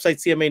visit our website,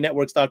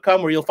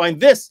 cmanetworks.com, where you'll find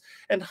this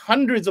and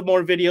hundreds of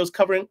more videos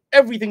covering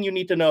everything you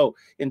need to know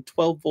in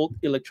 12-volt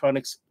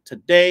electronics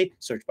today.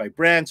 Search by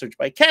brand, search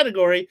by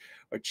category,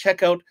 or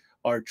check out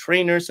our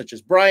trainers such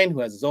as Bryan,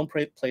 who has his own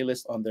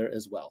playlist on there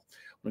as well.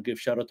 I'm going to give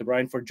a shout out to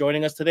Bryan for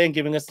joining us today and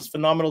giving us this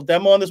phenomenal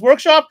demo on this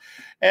workshop.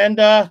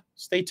 And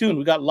stay tuned.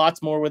 We got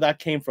lots more where that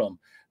came from.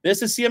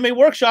 This is CMA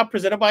Workshop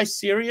presented by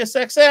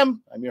SiriusXM.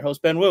 I'm your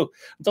host, Ben Wu.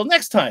 Until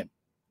next time,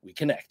 we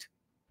connect.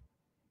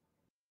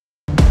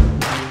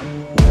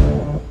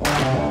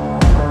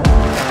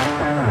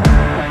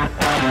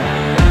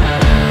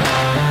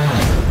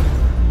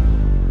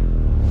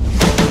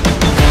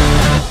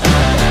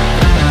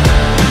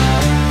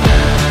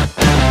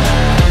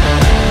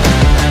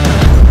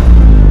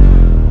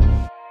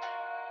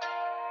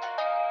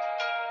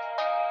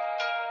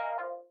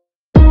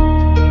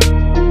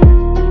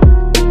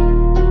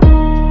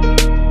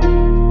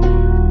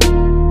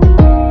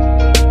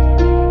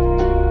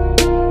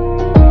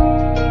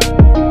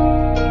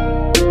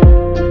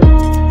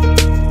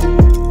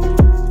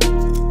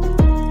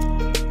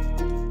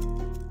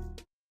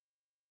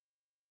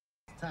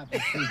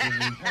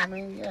 I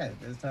mean, yeah,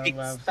 that's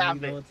how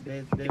Stop it.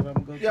 Today when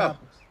we go Yo,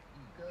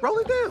 roll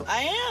it down.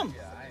 I am.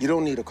 You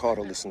don't need a car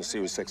to listen to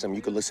SiriusXM.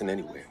 You can listen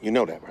anywhere. You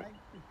know that, right?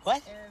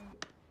 What?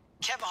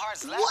 Kevin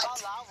Hart's Laugh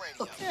Out Loud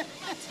Radio.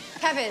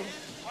 Kevin,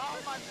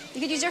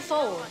 you could use your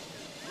phone.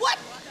 What?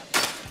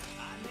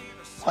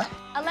 What?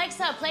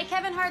 Alexa, play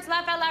Kevin Hart's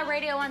Laugh Out Loud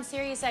Radio on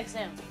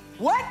SiriusXM.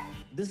 What?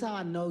 This is how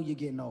I know you're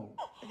getting old.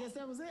 I guess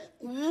that was it.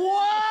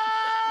 What?